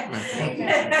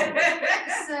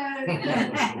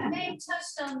they've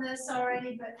touched on this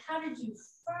already, but how did you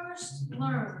first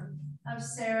learn of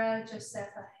Sarah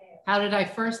Josepha Hale? How did I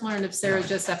first learn of Sarah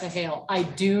Josepha Hale? I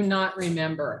do not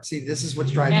remember. See, this is what's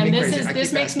driving me crazy.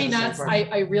 This makes me nuts.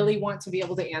 I really want to be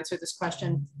able to answer this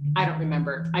question. I don't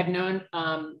remember. I've known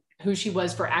who she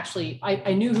was for actually,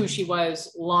 I knew who she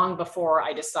was long before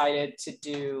I decided to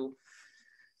do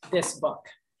this book.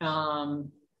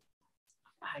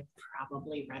 I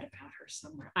probably read about her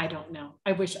somewhere. I don't know.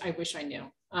 I wish I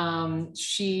knew.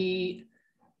 She,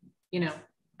 you know,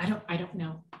 I don't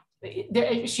know.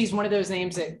 She's one of those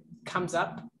names that comes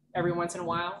up every once in a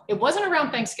while. It wasn't around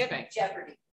Thanksgiving.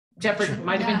 Jeopardy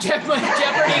might have been Jeopardy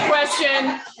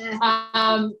question.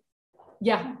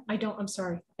 Yeah, I'm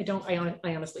sorry. I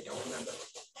honestly don't remember.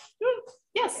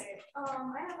 Yes. Okay. I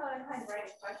have a kind of writing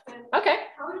question.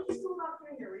 Okay. How did you feel about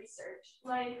doing your research?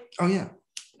 Like, oh yeah.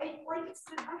 I have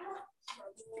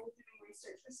trouble doing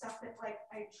research for stuff that like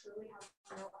I truly have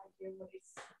no idea what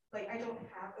it's like. I don't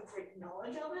have a great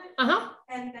knowledge of it.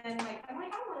 And then like I'm like,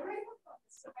 I want to write a book about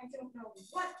this, but I don't know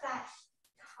what that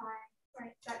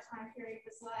time period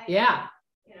was like. Yeah.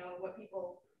 You know, what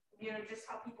people, you know, just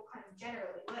how people kind of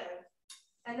generally live.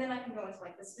 And then I can go into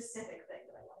like the specific thing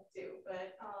that I want to do.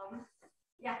 But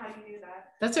yeah, how do you do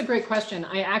that? That's a great question.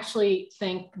 I actually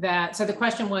think that, so the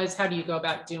question was, how do you go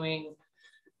about doing,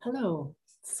 hello,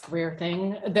 It's a rare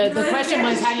thing. The question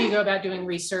was, how do you go about doing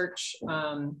research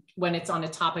when it's on a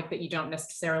topic that you don't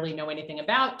necessarily know anything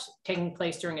about, taking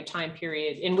place during a time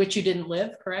period in which you didn't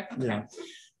live, correct? Yeah.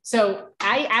 So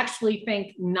I actually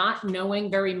think not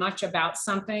knowing very much about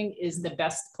something is the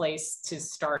best place to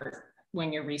start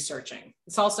when you're researching.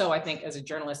 It's also, I think, as a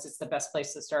journalist, it's the best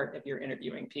place to start if you're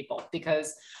interviewing people,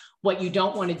 because what you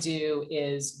don't want to do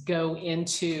is go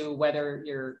into, whether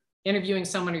you're interviewing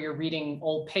someone or you're reading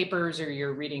old papers or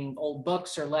you're reading old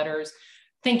books or letters,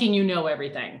 thinking you know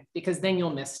everything, because then you'll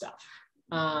miss stuff.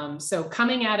 So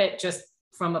coming at it just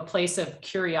from a place of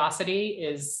curiosity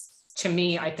is, to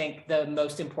me, I think, the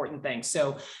most important thing.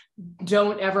 So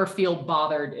don't ever feel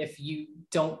bothered if you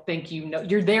don't think you know.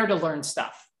 You're there to learn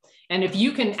stuff. And if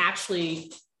you can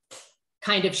actually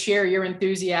kind of share your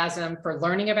enthusiasm for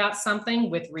learning about something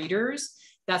with readers,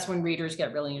 that's when readers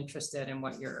get really interested in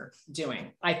what you're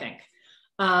doing, I think.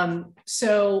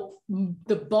 So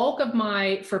the bulk of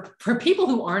my, for people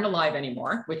who aren't alive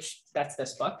anymore, which that's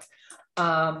this book,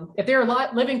 if there are a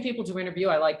lot living people to interview,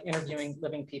 I like interviewing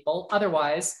living people.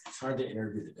 Otherwise, It's hard to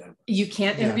interview the dead ones. You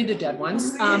can't interview the dead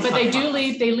ones, but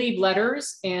they leave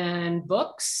letters and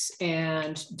books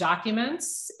and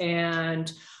documents,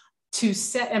 and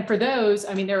for those,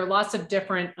 I mean, there are lots of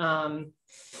different,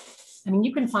 I mean,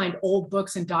 you can find old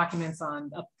books and documents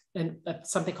on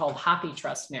something called Hoppy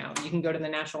Trust now. You can go to the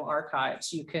National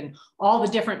Archives. You can, all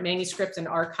the different manuscripts and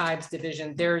archives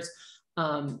division. There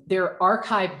are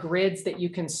archive grids that you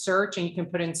can search, and you can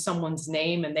put in someone's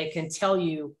name and they can tell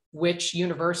you which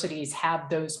universities have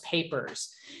those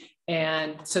papers.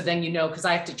 And so then, you know, because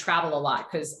I have to travel a lot,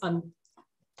 because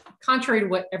contrary to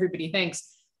what everybody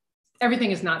thinks, everything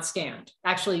is not scanned.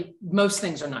 Actually, most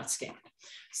things are not scanned.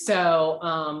 So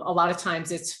a lot of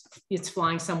times it's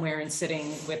flying somewhere and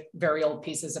sitting with very old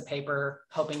pieces of paper,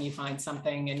 hoping you find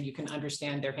something and you can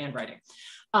understand their handwriting.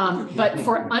 But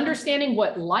for understanding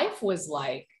what life was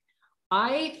like,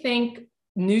 I think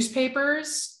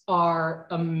newspapers are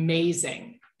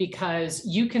amazing, because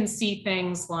you can see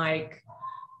things like,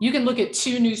 you can look at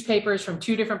two newspapers from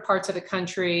two different parts of the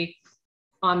country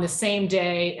on the same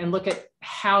day and look at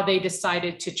how they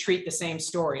decided to treat the same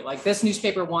story. Like, this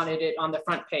newspaper wanted it on the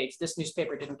front page, this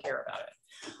newspaper didn't care about it.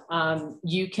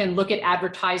 You can look at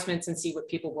advertisements and see what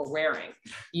people were wearing.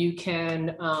 You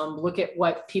can look at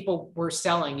what people were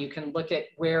selling. You can look at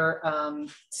where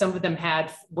some of them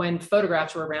had, when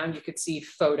photographs were around, you could see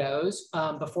photos.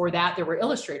 Before that, there were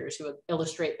illustrators who would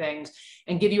illustrate things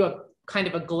and give you a kind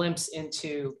of a glimpse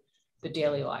into the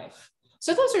daily life.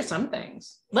 So those are some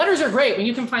things. Letters are great. When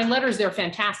you can find letters, they're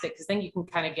fantastic, because then you can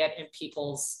kind of get in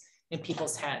people's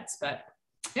heads. But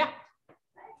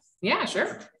yeah,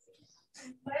 sure.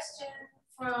 Question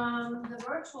from the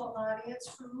virtual audience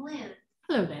from Lynn.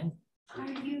 Hello, Lynn. Are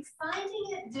you finding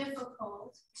it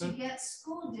difficult to get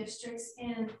school districts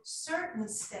in certain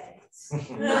states?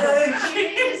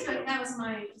 That was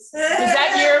my. Was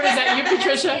that you,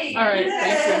 Patricia? All right,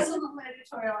 thank you. I was a little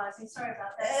editorializing. Sorry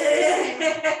about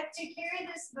that. To carry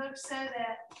this book so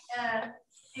that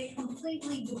it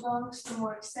completely debunks the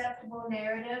more acceptable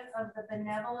narrative of the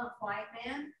benevolent white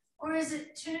man, or is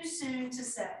it too soon to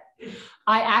say?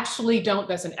 I actually don't.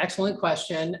 That's an excellent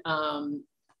question.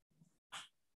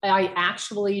 I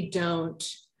actually don't,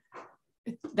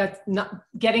 that's not,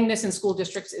 getting this in school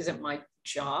districts isn't my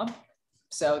job.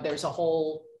 So there's a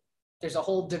whole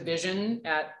division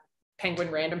at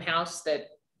Penguin Random House that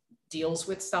deals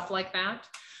with stuff like that.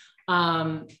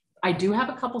 I do have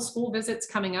a couple school visits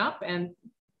coming up, and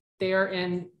they're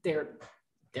in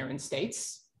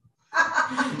states.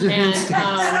 And they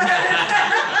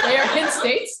are in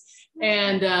states.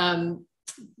 And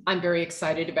I'm very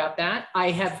excited about that.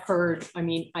 I have heard,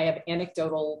 I have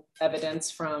anecdotal evidence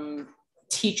from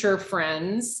teacher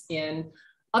friends in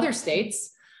other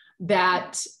states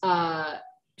that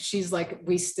she's like,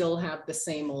 we still have the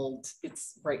same old,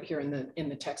 it's right here in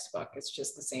the textbook. It's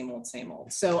just the same old, same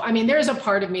old. So, there's a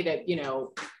part of me that,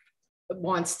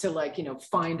 wants to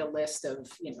find a list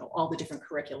of, all the different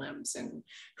curriculums and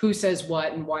who says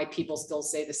what and why people still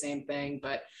say the same thing.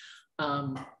 But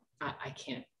I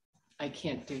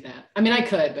can't do that. I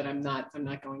could, but I'm not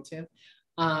going to.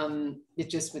 It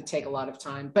just would take a lot of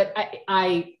time, but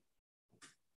I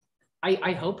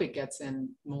hope it gets in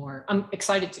more. I'm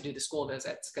excited to do the school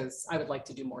visits, because I would like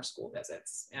to do more school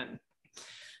visits and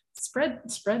spread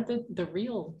the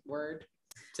real word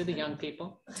to the young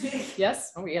people.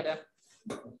 Yes? Oh, we had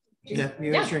you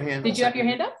raised your hand. Did you have your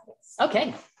hand up?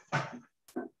 Okay. I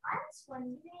was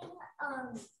wondering,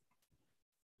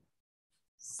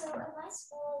 so at my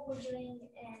school, we're doing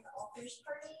an author's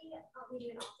party. We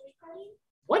do an author's party.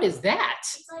 What is that?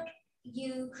 It's like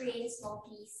you create a small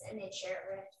piece and then share it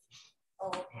with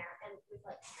all parents and with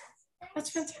like parents. That's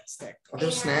fantastic. Are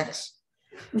there snacks?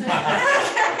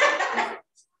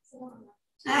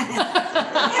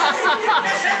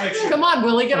 Come on,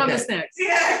 Willie, get on the snacks.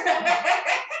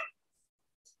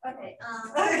 Okay.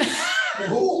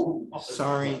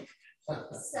 Sorry.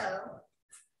 So,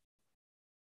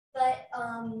 but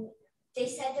they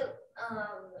said that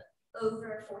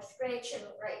over 4th grade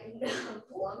shouldn't write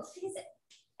poems because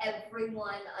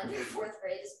everyone under 4th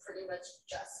grade is pretty much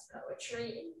just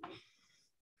poetry.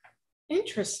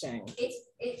 Interesting. It's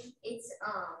because it's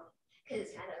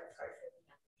kind of hard for the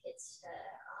young kids to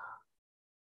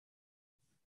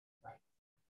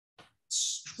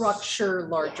structure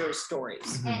larger stories.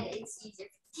 And it's easier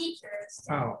for teachers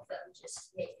to help them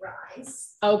just make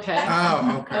rhymes. Okay.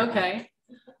 Oh, okay. Okay.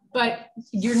 But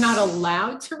you're not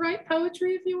allowed to write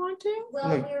poetry if you want to? Well,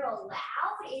 we're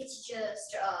allowed. It's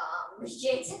just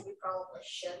Jane said we probably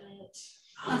shouldn't.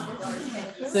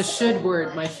 The should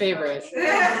word, my favorite.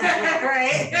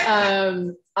 Right.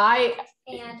 I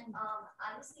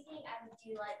was thinking I would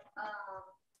do like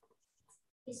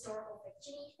historical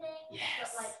fiction-y thing,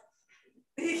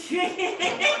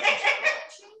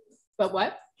 But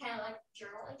what? Kind of like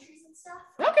journal entries and stuff.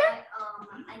 Okay. But,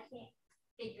 I can't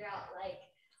figure out like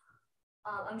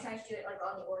I'm trying to do it like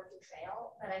on the Oregon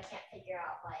Trail, but I can't figure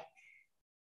out like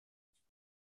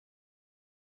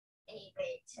any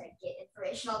way to get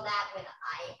information on that when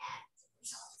I add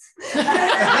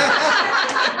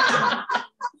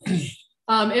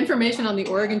results. Information on the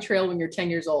Oregon Trail when you're 10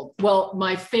 years old. Well,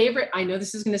 my favorite, I know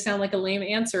this is going to sound like a lame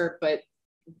answer, but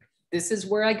this is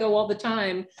where I go all the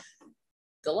time.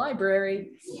 The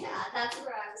library. Yeah, that's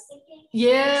where I was thinking.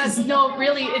 Yes, no,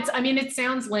 really, it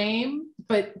sounds lame,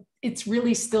 but it's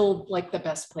really still like the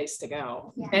best place to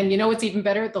go. Yeah. And you know what's even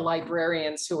better? The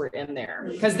librarians who are in there,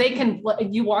 because they can,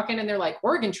 you walk in and they're like,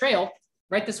 Oregon Trail,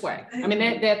 right this way. I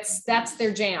mean, that's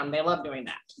their jam. They love doing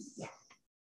that. Yeah.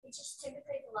 It's just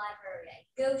typically the library I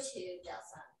go to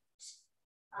doesn't.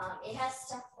 It has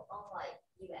stuff on like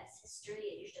US history.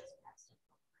 It just doesn't have stuff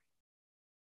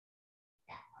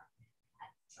on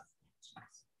like that part.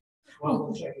 Well,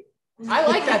 we'll check it. I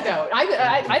like that though.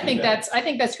 I think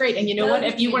that's great. And you know what?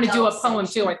 If you want to do a poem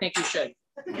too, I think you should.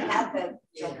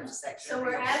 So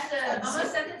we're almost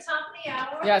at the top of the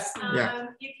hour. Yes.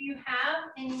 If you have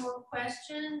any more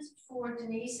questions for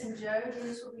Denise and Joe,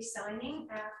 Denise will be signing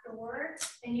afterwards,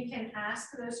 and you can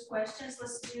ask those questions.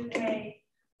 Let's do a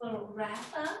little wrap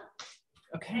up.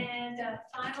 Okay. And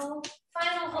final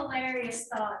hilarious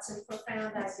thoughts and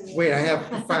profound ideas. Wait, I have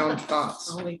profound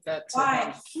thoughts. I'll leave that.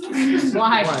 Why?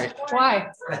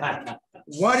 Why?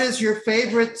 What is your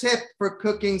favorite tip for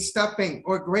cooking stuffing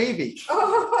or gravy?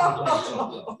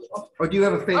 Or do you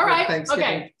have a favorite Thanksgiving?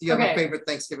 Okay. Do you have a favorite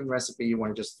Thanksgiving recipe you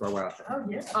want to just throw out there? Oh,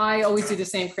 yeah. I always do the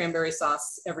same cranberry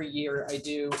sauce every year. I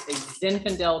do a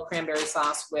Zinfandel cranberry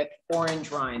sauce with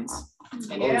orange rinds,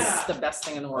 and it's the best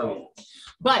thing in the world.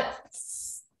 But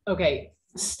okay,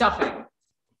 stuffing.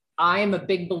 I am a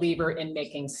big believer in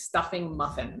making stuffing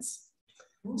muffins.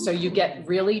 So you get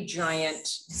really giant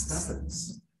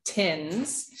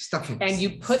tins, and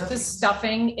you put the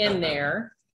stuffing in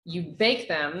there. You bake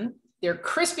them. They're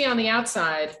crispy on the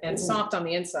outside and soft on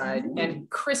the inside, and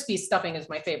crispy stuffing is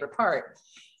my favorite part.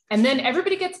 And then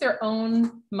everybody gets their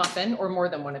own muffin, or more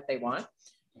than one if they want.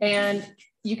 And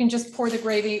you can just pour the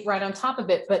gravy right on top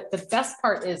of it. But the best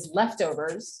part is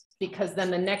leftovers, because then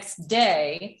the next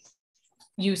day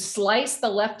you slice the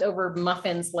leftover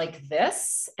muffins like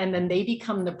this, and then they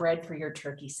become the bread for your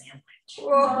turkey sandwich.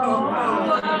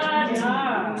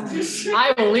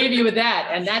 I will leave you with that.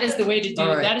 And that is the way to do,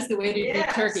 that is the way to do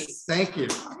turkey. Thank you.